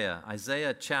Isaiah.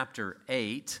 Isaiah chapter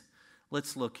 8.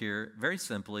 Let's look here very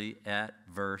simply at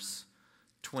verse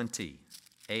 20.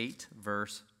 8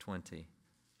 verse 20.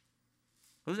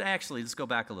 Actually, let's go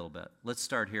back a little bit. Let's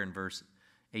start here in verse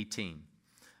 18.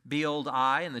 Behold,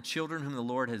 I and the children whom the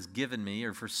Lord has given me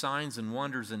are for signs and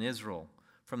wonders in Israel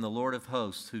from the Lord of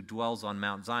hosts who dwells on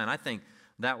Mount Zion. I think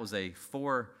that was a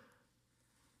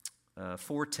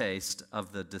foretaste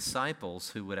of the disciples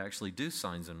who would actually do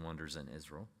signs and wonders in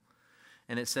Israel.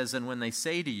 And it says, and when they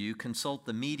say to you, consult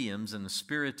the mediums and the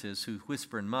spiritists who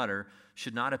whisper and mutter,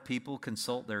 should not a people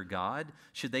consult their God?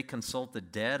 Should they consult the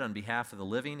dead on behalf of the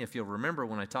living? If you'll remember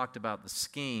when I talked about the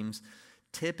schemes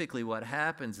typically what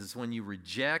happens is when you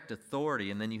reject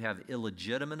authority and then you have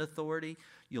illegitimate authority,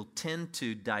 you'll tend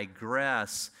to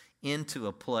digress into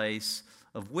a place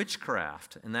of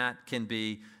witchcraft. And that can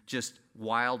be just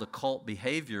wild occult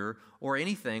behavior or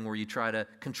anything where you try to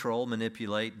control,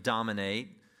 manipulate, dominate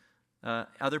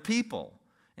other people.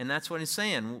 And that's what he's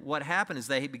saying. What happened is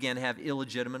they began to have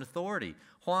illegitimate authority.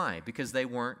 Why? Because they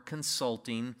weren't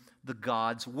consulting the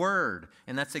God's word.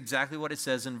 And that's exactly what it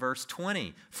says in verse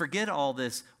 20. Forget all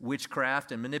this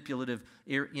witchcraft and manipulative,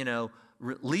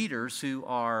 leaders who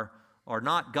are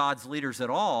not God's leaders at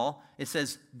all. It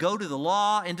says, go to the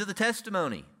law and to the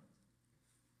testimony.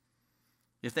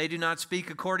 If they do not speak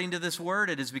according to this word,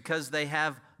 it is because they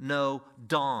have no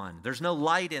dawn. There's no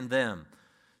light in them.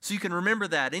 So you can remember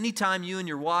that. Anytime you and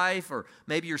your wife, or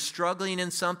maybe you're struggling in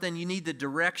something, you need the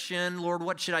direction. Lord,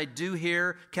 what should I do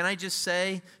here? Can I just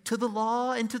say, to the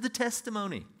law and to the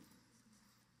testimony?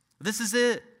 This is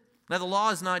it. Now, the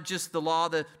law is not just the law,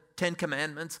 the 10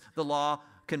 Commandments. The law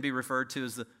can be referred to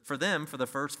as, for the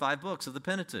first 5 books of the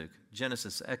Pentateuch.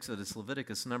 Genesis, Exodus,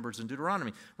 Leviticus, Numbers, and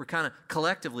Deuteronomy. We're kind of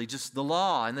collectively just the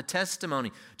law and the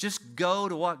testimony. Just go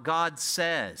to what God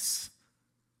says.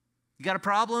 You got a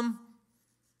problem?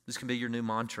 This can be your new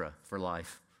mantra for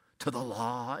life. To the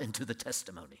law and to the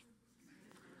testimony.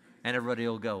 And everybody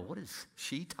will go, what is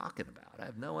she talking about? I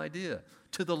have no idea.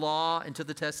 To the law and to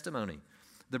the testimony.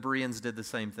 The Bereans did the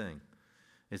same thing.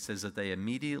 It says that they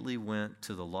immediately went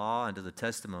to the law and to the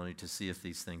testimony to see if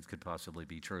these things could possibly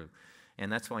be true. And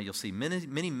that's why you'll see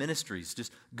many ministries,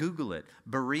 just Google it,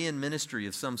 Berean ministry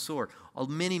of some sort.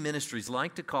 Many ministries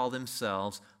like to call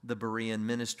themselves the Berean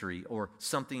ministry or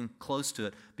something close to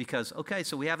it because, okay,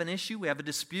 so we have an issue, we have a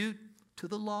dispute, to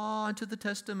the law and to the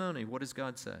testimony. What does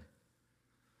God say?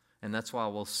 And that's why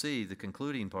we'll see the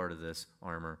concluding part of this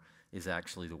armor is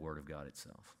actually the Word of God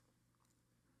itself.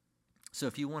 So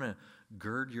if you want to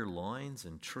gird your loins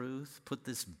in truth, put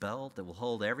this belt that will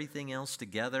hold everything else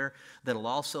together, that'll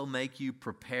also make you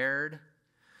prepared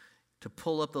to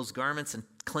pull up those garments and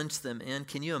clench them in.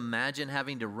 Can you imagine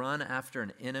having to run after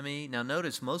an enemy? Now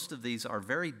notice most of these are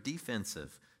very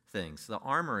defensive things. The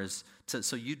armor is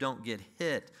so you don't get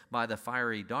hit by the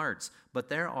fiery darts, but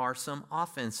there are some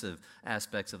offensive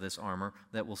aspects of this armor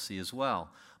that we'll see as well.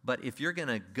 But if you're going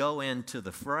to go into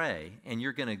the fray and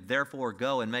you're going to therefore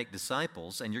go and make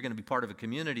disciples and you're going to be part of a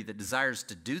community that desires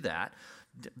to do that,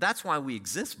 that's why we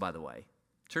exist, by the way.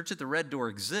 Church at the Red Door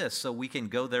exists so we can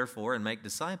go therefore and make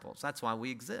disciples. That's why we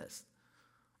exist.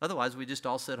 Otherwise, we just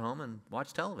all sit home and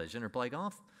watch television or play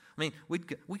golf. I mean, we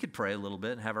could pray a little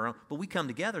bit and have our own, but we come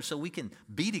together so we can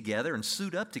be together and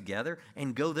suit up together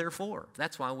and go therefore.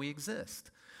 That's why we exist.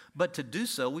 But to do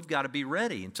so, we've got to be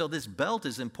ready. And so this belt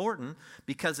is important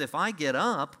because if I get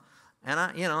up and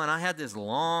I had this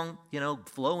long,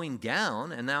 flowing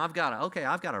gown, and now I've got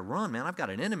to run, man. I've got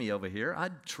an enemy over here.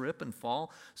 I'd trip and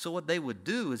fall. So what they would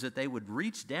do is that they would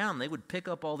reach down, they would pick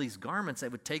up all these garments, they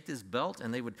would take this belt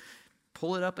and they would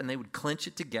pull it up and they would clench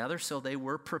it together so they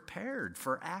were prepared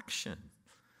for action.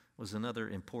 Was another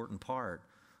important part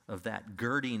of that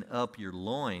girding up your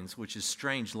loins, which is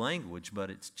strange language, but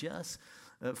it's just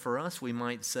for us, we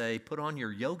might say, put on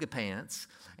your yoga pants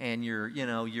and your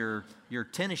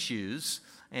tennis shoes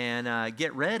and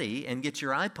get ready and get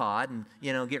your iPod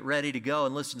and, get ready to go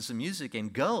and listen to some music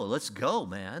and go. Let's go,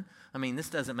 man. I mean, this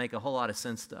doesn't make a whole lot of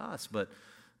sense to us, but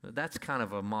that's kind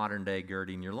of a modern day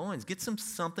girding your loins. Get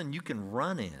something you can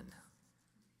run in.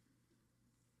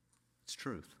 It's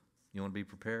truth. You want to be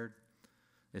prepared?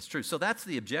 It's true. So that's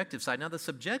the objective side. Now the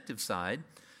subjective side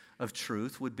of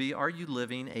truth would be, are you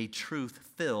living a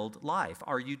truth-filled life?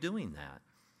 Are you doing that?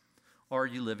 Or are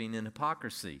you living in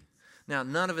hypocrisy? Now,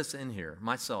 none of us in here,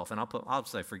 myself, and I'll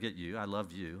say, forget you, I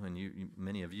love you, and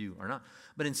many of you are not.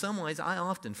 But in some ways, I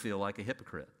often feel like a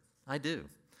hypocrite. I do.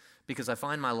 Because I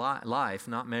find my life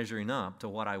not measuring up to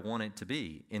what I want it to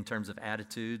be in terms of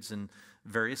attitudes and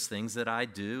various things that I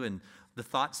do and the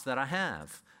thoughts that I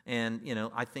have. And,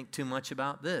 I think too much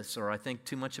about this or I think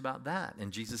too much about that.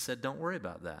 And Jesus said, don't worry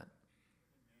about that.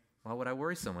 Why would I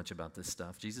worry so much about this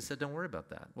stuff? Jesus said, don't worry about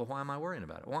that. Well, why am I worrying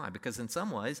about it? Why? Because in some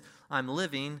ways, I'm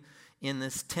living in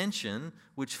this tension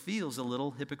which feels a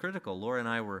little hypocritical. Laura and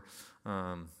I were,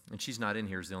 and she's not in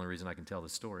here is the only reason I can tell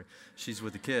this story. She's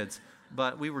with the kids.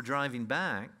 But we were driving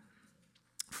back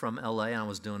from LA, and I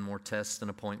was doing more tests and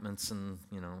appointments and,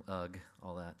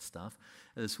 all that stuff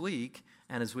this week.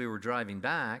 And as we were driving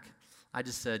back, I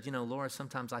just said, Laura,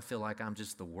 sometimes I feel like I'm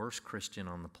just the worst Christian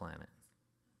on the planet,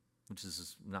 which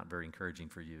is not very encouraging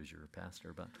for you as you're a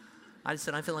pastor. But I just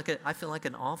said, I feel like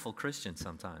an awful Christian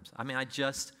sometimes. I mean,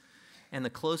 and the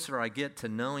closer I get to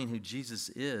knowing who Jesus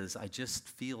is, I just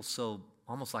feel so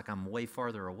almost like I'm way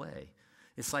farther away.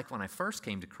 It's like when I first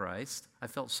came to Christ, I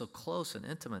felt so close and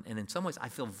intimate. And in some ways, I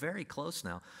feel very close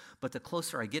now. But the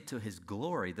closer I get to his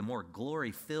glory, the more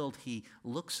glory-filled he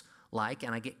looks like,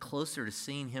 and I get closer to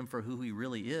seeing him for who he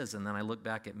really is. And then I look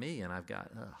back at me, and I've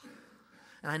got,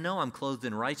 And I know I'm clothed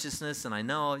in righteousness, and I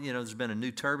know, there's been a new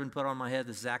turban put on my head,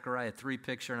 this Zechariah 3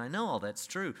 picture, and I know all that's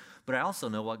true. But I also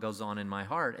know what goes on in my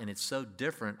heart, and it's so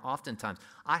different oftentimes.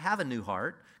 I have a new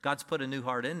heart. God's put a new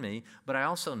heart in me, but I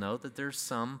also know that there's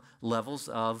some levels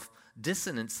of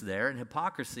dissonance there and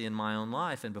hypocrisy in my own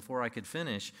life. And before I could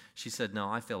finish, she said, no,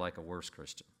 I feel like a worse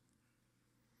Christian.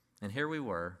 And here we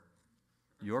were,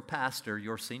 your pastor,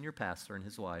 your senior pastor and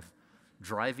his wife,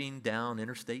 driving down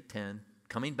Interstate 10,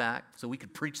 coming back so we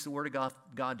could preach the word of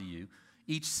God to you,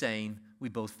 each saying we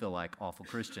both feel like awful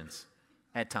Christians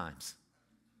at times.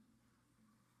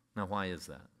 Now, why is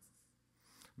that?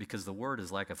 Because the word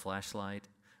is like a flashlight.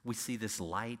 We see this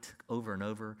light over and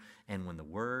over, and when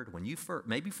you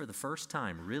maybe for the first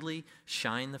time really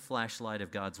shine the flashlight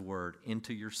of God's word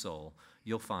into your soul,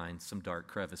 you'll find some dark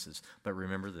crevices. But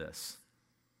remember this,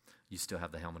 you still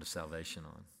have the helmet of salvation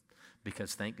on.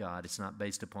 Because thank God, it's not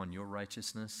based upon your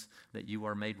righteousness that you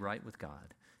are made right with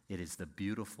God. It is the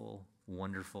beautiful,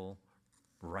 wonderful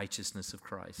righteousness of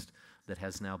Christ that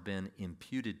has now been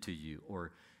imputed to you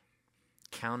or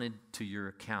counted to your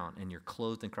account, and you're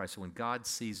clothed in Christ. So when God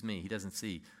sees me, he doesn't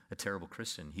see a terrible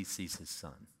Christian. He sees his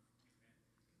son.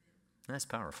 And that's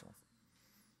powerful.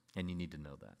 And you need to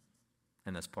know that.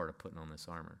 And that's part of putting on this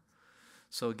armor.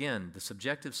 So again, the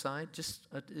subjective side,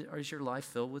 is your life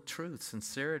filled with truth,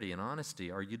 sincerity, and honesty?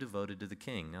 Are you devoted to the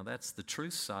King? Now that's the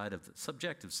truth side of the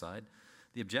subjective side.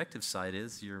 The objective side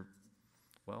is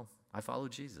I follow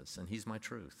Jesus, and he's my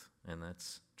truth, and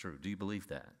that's true. Do you believe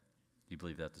that? Do you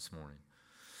believe that this morning?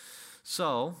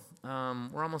 So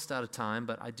we're almost out of time,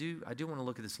 but I do want to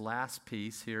look at this last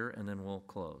piece here, and then we'll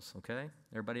close, okay?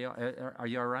 Everybody, are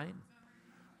you all right?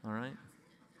 All right.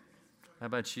 How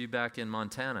about you back in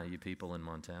Montana, you people in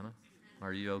Montana?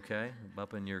 Are you okay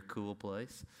up in your cool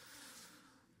place?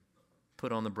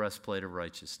 Put on the breastplate of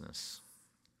righteousness.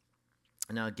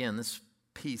 Now, again, this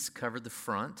piece covered the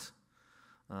front.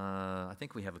 I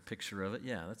think we have a picture of it.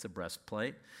 Yeah, that's a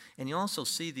breastplate. And you also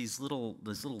see these little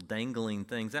dangling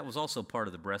things. That was also part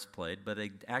of the breastplate, but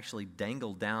it actually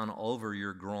dangled down over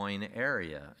your groin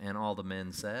area. And all the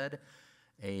men said,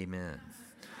 amen.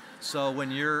 So when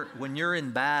you're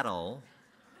in battle,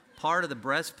 part of the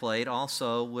breastplate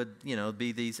also would,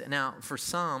 be these. Now, for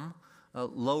some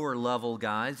lower level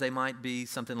guys, they might be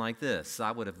something like this.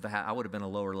 I would have been a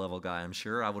lower level guy, I'm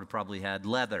sure. I would have probably had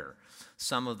leather.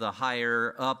 Some of the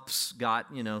higher ups got,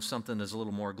 something that's a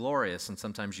little more glorious. And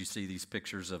sometimes you see these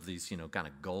pictures of these, kind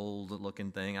of gold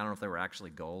looking thing. I don't know if they were actually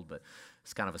gold, but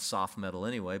it's kind of a soft metal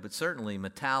anyway, but certainly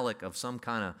metallic of some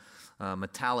kind of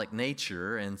metallic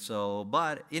nature. And so,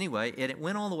 but anyway, it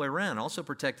went all the way around, also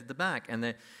protected the back. And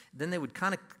then they would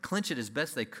kind of clinch it as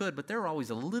best they could, but there were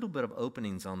always a little bit of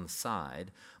openings on the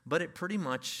side. But it pretty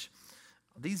much,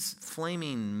 these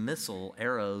flaming missile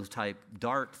arrows type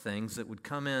dart things that would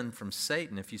come in from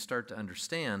Satan, if you start to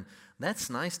understand, that's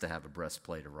nice to have a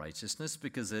breastplate of righteousness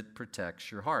because it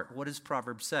protects your heart. What does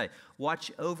Proverbs say?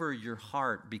 Watch over your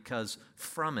heart because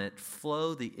from it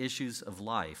flow the issues of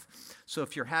life. So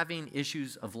if you're having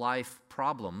issues of life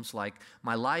problems, like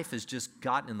my life has just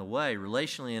gotten in the way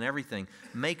relationally and everything,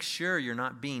 make sure you're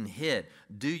not being hit.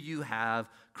 Do you have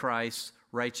Christ's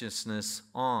righteousness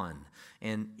on?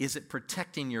 And is it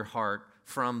protecting your heart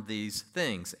from these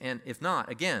things? And if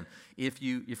not, again, if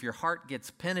your heart gets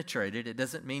penetrated, it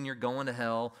doesn't mean you're going to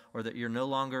hell or that you're no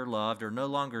longer loved or no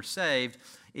longer saved.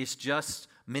 It's just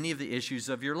many of the issues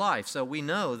of your life. So we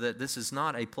know that this is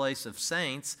not a place of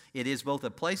saints. It is both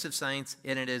a place of saints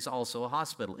and it is also a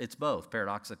hospital. It's both,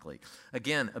 paradoxically.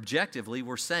 Again, objectively,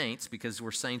 we're saints because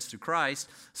we're saints through Christ.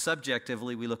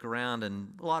 Subjectively, we look around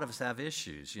and a lot of us have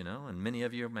issues, and many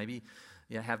of you maybe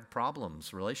have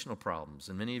problems, relational problems.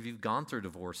 And many of you have gone through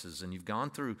divorces and you've gone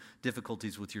through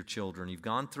difficulties with your children. You've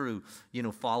gone through,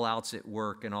 fallouts at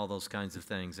work and all those kinds of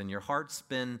things. And your heart's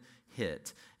been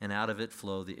hit, and out of it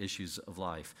flow the issues of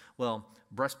life. Well,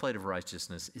 breastplate of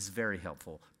righteousness is very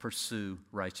helpful. Pursue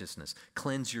righteousness.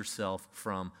 Cleanse yourself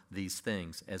from these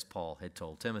things, as Paul had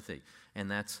told Timothy.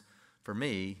 And that's, for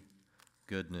me,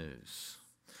 good news.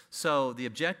 So the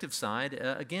objective side,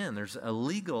 again, there's a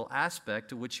legal aspect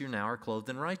to which you now are clothed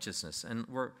in righteousness. And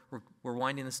we're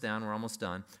winding this down. We're almost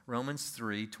done. Romans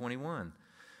 3:21.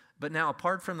 But now,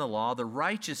 apart from the law, the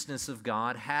righteousness of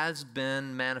God has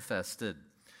been manifested,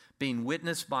 being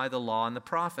witnessed by the law and the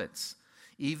prophets,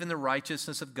 even the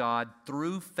righteousness of God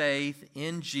through faith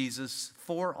in Jesus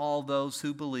for all those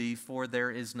who believe, for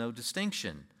there is no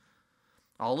distinction.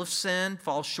 All have sinned,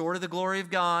 fall short of the glory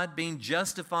of God, being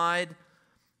justified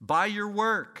by your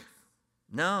work.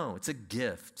 No, it's a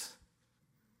gift.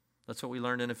 That's what we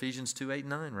learned in Ephesians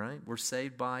 2:8-9, right? We're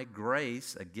saved by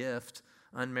grace, a gift,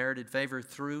 unmerited favor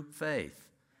through faith.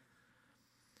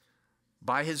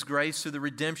 By His grace through the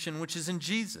redemption which is in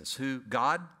Jesus, who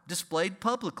God displayed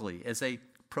publicly as a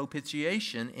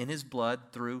propitiation in His blood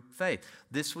through faith.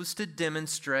 This was to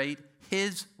demonstrate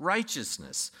His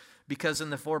righteousness, because in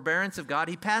the forbearance of God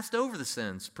He passed over the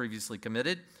sins previously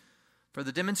committed. For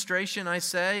the demonstration, I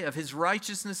say, of His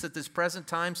righteousness at this present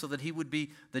time, so that He would be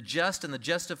the just and the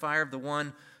justifier of the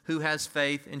one who has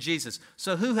faith in Jesus.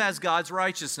 So who has God's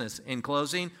righteousness? In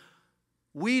closing,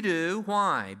 we do.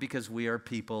 Why? Because we are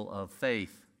people of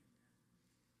faith,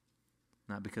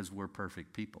 not because we're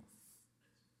perfect people.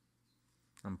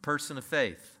 I'm a person of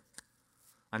faith.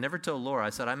 I never told Laura,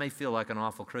 I said, I may feel like an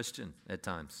awful Christian at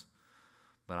times,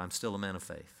 but I'm still a man of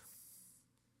faith.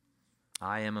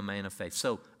 I am a man of faith.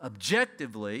 So,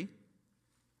 objectively,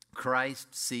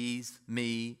 Christ sees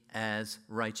me as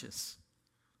righteous.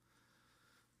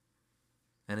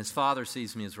 And His Father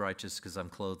sees me as righteous because I'm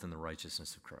clothed in the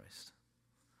righteousness of Christ.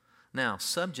 Now,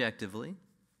 subjectively,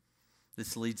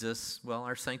 this leads us,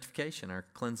 our sanctification, our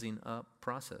cleansing up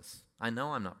process. I know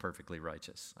I'm not perfectly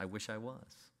righteous. I wish I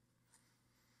was.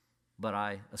 But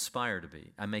I aspire to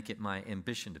be. I make it my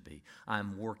ambition to be.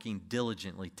 I'm working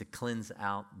diligently to cleanse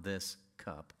out this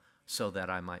cup so that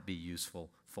I might be useful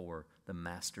for the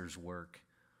Master's work.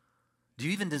 Do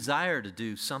you even desire to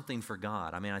do something for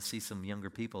God? I mean, I see some younger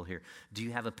people here. Do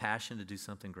you have a passion to do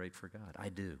something great for God? I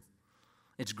do.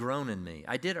 It's grown in me.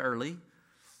 I did early,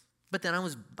 but then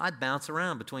I'd bounce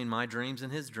around between my dreams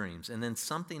and His dreams. And then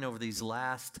something over these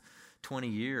last 20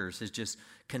 years has just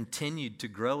continued to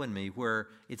grow in me, where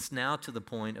it's now to the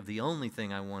point of the only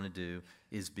thing I want to do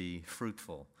is be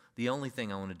fruitful. The only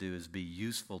thing I want to do is be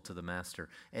useful to the Master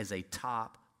as a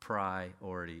top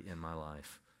priority in my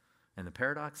life. And the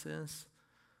paradox is,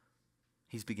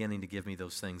 He's beginning to give me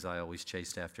those things I always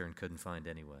chased after and couldn't find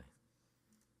anyway.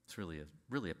 It's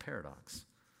really a paradox.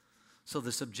 So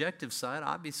the subjective side,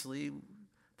 obviously,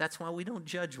 that's why we don't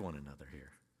judge one another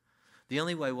here. The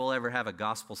only way we'll ever have a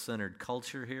gospel-centered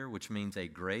culture here, which means a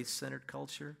grace-centered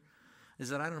culture, is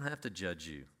that I don't have to judge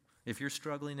you. If you're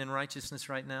struggling in righteousness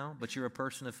right now, but you're a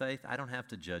person of faith, I don't have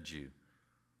to judge you.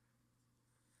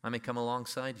 I may come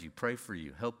alongside you, pray for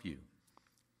you, help you,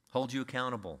 hold you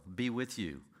accountable, be with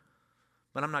you.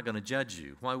 But I'm not going to judge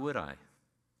you. Why would I?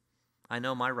 I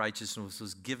know my righteousness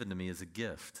was given to me as a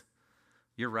gift.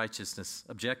 Your righteousness,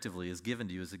 objectively, is given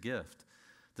to you as a gift.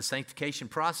 The sanctification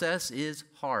process is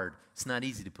hard. It's not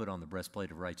easy to put on the breastplate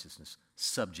of righteousness,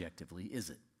 subjectively, is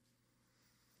it?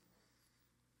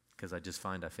 Because I just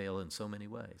find I fail in so many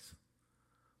ways.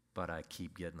 But I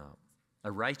keep getting up.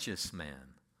 A righteous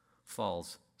man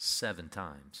falls 7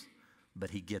 times, but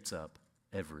he gets up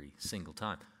every single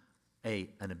time. An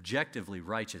objectively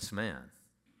righteous man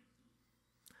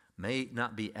may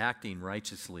not be acting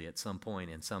righteously at some point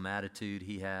in some attitude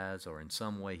he has or in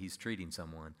some way he's treating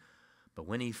someone, but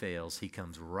when he fails, he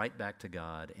comes right back to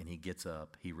God and he gets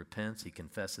up, he repents, he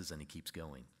confesses, and he keeps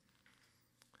going.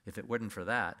 If it wasn't for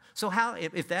that, so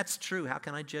if that's true, how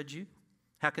can I judge you?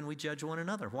 How can we judge one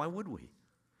another? Why would we?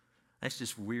 That's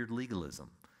just weird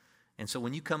legalism. And so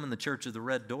when you come in the Church of the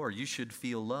Red Door, you should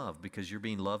feel loved because you're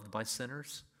being loved by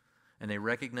sinners, and they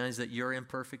recognize that you're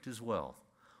imperfect as well.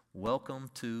 Welcome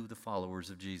to the followers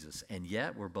of Jesus. And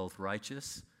yet, we're both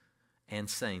righteous and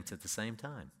saints at the same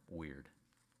time. Weird,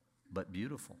 but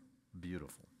beautiful,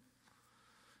 beautiful.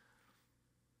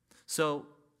 So,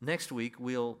 next week,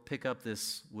 we'll pick up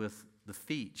this with the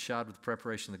feet shod with the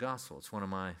preparation of the gospel. It's one of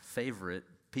my favorite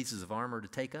pieces of armor to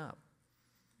take up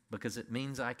because it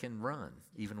means I can run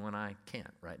even when I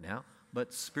can't right now.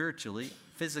 But spiritually,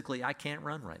 physically, I can't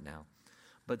run right now.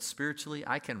 But spiritually,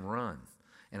 I can run,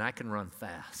 and I can run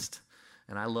fast.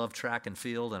 And I love track and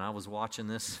field, and I was watching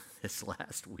this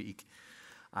last week.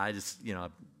 I just,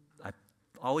 I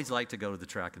always like to go to the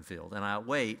track and field. And I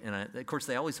wait, and of course,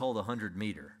 they always hold 100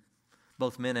 meter,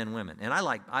 both men and women.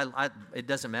 And it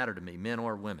doesn't matter to me, men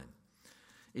or women.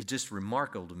 It's just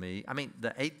remarkable to me. I mean,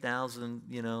 the 8,000,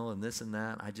 and this and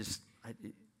that,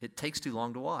 it takes too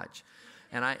long to watch.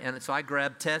 And so I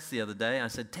grabbed Tess the other day, and I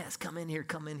said, Tess, come in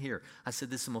here. I said,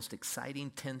 this is the most exciting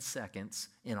 10 seconds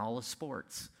in all of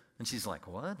sports. And she's like,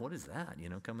 what? What is that,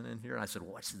 coming in here? And I said,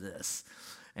 watch this.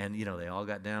 And, they all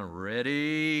got down,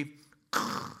 ready.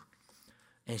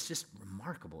 And it's just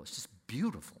remarkable. It's just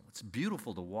beautiful. It's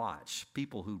beautiful to watch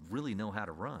people who really know how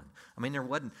to run. I mean, there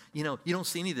wasn't, you don't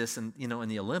see any of this in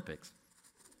the Olympics.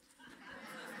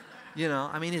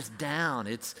 I mean, it's down.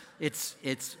 It's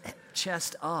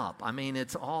chest up. I mean,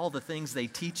 it's all the things they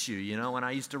teach you, When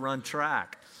I used to run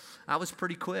track, I was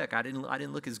pretty quick. I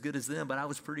didn't look as good as them, but I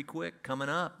was pretty quick coming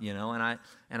up,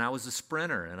 and I was a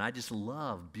sprinter, and I just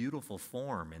love beautiful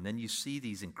form. And then you see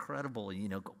these incredible,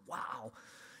 go, wow,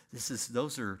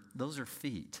 those are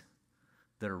feet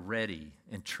that are ready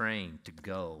and trained to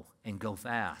go and go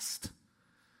fast.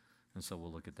 And so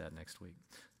we'll look at that next week.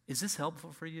 Is this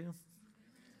helpful for you?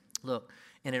 Look,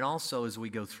 and it also, as we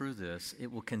go through this,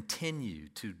 it will continue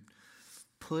to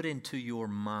put into your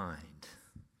mind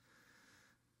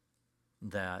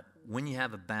that when you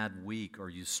have a bad week or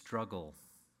you struggle,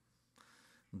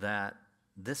 that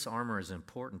this armor is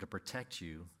important to protect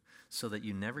you so that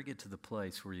you never get to the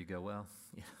place where you go, well,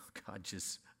 God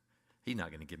He's not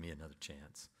going to give me another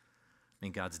chance. I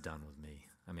mean, God's done with me.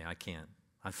 I mean, I can't.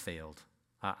 I failed.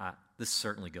 This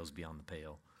certainly goes beyond the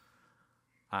pale.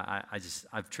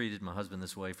 I've treated my husband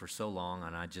this way for so long,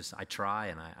 and I try,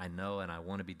 and I know, and I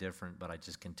want to be different, but I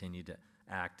just continue to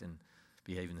act and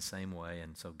behave in the same way,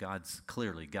 and so God's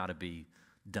clearly got to be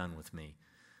done with me.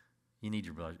 You need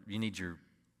your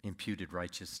imputed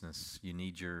righteousness. You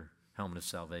need your helmet of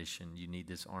salvation. You need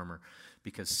this armor,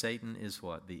 because Satan is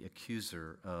what? The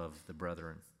accuser of the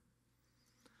brethren.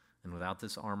 And without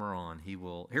this armor on, he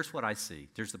will. Here's what I see.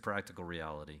 Here's the practical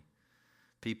reality.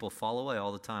 People fall away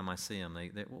all the time. I see them.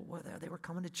 They were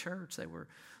coming to church. They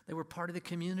were part of the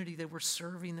community. They were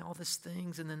serving all these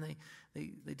things, and then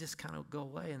they just kind of go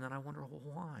away. And then I wonder, well,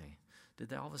 why? Did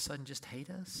they all of a sudden just hate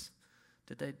us?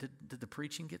 Did the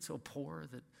preaching get so poor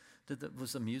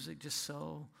was the music just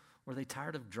so? Were they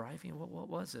tired of driving? What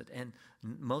was it? And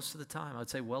most of the time, I'd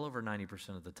say well over 90%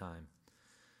 of the time,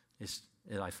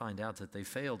 I find out that they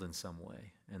failed in some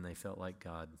way, and they felt like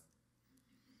God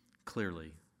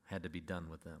clearly had to be done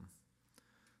with them.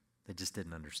 They just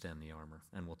didn't understand the armor,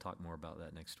 and we'll talk more about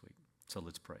that next week. So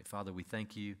let's pray. Father, we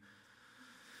thank you.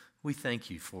 We thank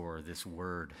you for this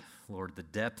word, Lord, the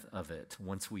depth of it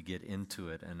once we get into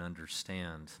it and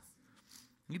understand.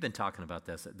 You've been talking about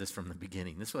this from the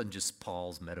beginning. This wasn't just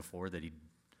Paul's metaphor that he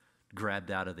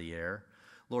grabbed out of the air.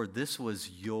 Lord, this was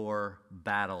your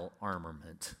battle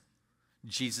armament.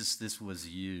 Jesus, this was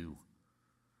you.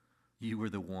 You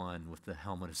were the one with the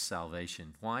helmet of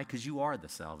salvation. Why? Because you are the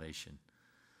salvation.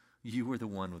 You were the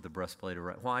one with the breastplate of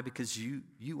right. Why? Because you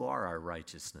are our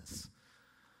righteousness.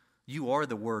 You are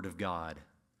the Word of God.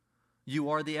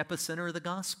 You are the epicenter of the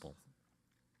gospel.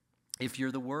 If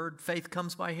you're the Word, faith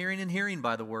comes by hearing and hearing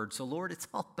by the Word. So, Lord, it's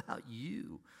all about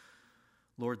you.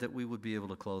 Lord, that we would be able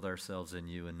to clothe ourselves in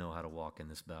you and know how to walk in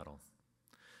this battle.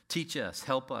 Teach us,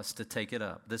 help us to take it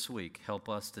up this week. Help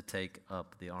us to take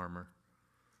up the armor.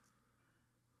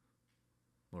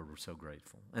 Lord, we're so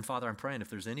grateful. And Father, I'm praying if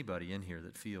there's anybody in here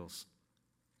that feels,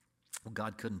 well,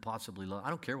 God couldn't possibly love. I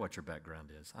don't care what your background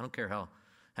is. I don't care how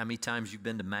many times you've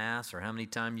been to Mass or how many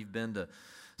times you've been to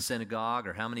synagogue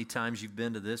or how many times you've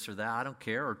been to this or that. I don't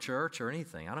care, or church or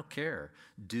anything. I don't care.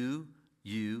 Do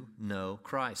you know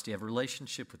Christ? Do you have a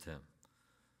relationship with Him?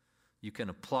 You can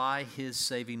apply His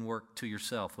saving work to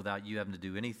yourself without you having to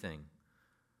do anything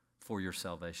for your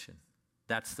salvation.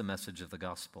 That's the message of the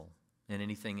gospel. And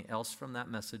anything else from that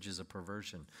message is a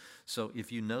perversion. So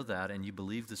if you know that and you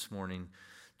believe this morning,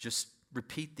 just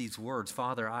repeat these words.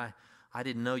 Father, I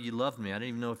didn't know you loved me. I didn't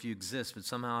even know if you exist, but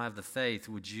somehow I have the faith.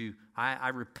 I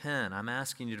repent. I'm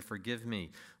asking you to forgive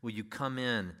me. Will you come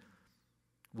in?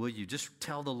 Will you just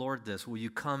tell the Lord this? Will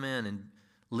you come in and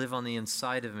live on the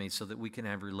inside of me so that we can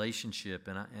have relationship?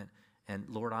 And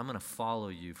Lord, I'm going to follow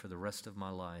you for the rest of my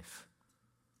life.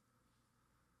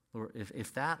 Lord,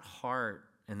 if that heart,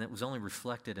 and that was only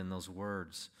reflected in those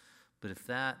words, but if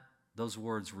those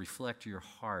words reflect your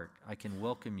heart, I can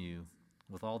welcome you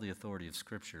with all the authority of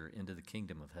Scripture into the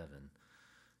kingdom of heaven.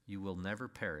 You will never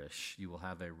perish. You will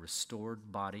have a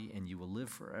restored body, and you will live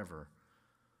forever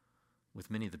with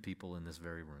many of the people in this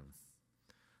very room.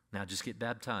 Now just get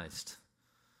baptized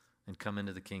and come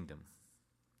into the kingdom.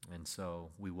 And so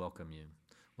we welcome you.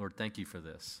 Lord, thank you for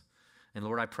this. And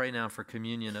Lord, I pray now for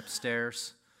communion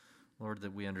upstairs. Lord,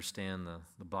 that we understand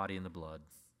the body and the blood.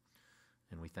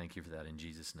 And we thank you for that in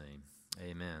Jesus' name.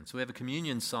 Amen. So we have a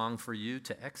communion song for you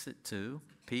to exit to.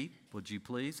 Pete, would you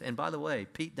please? And by the way,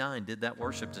 Pete Dine did that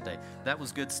worship today. That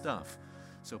was good stuff.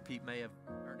 So Pete may have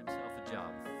earned himself a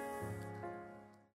job.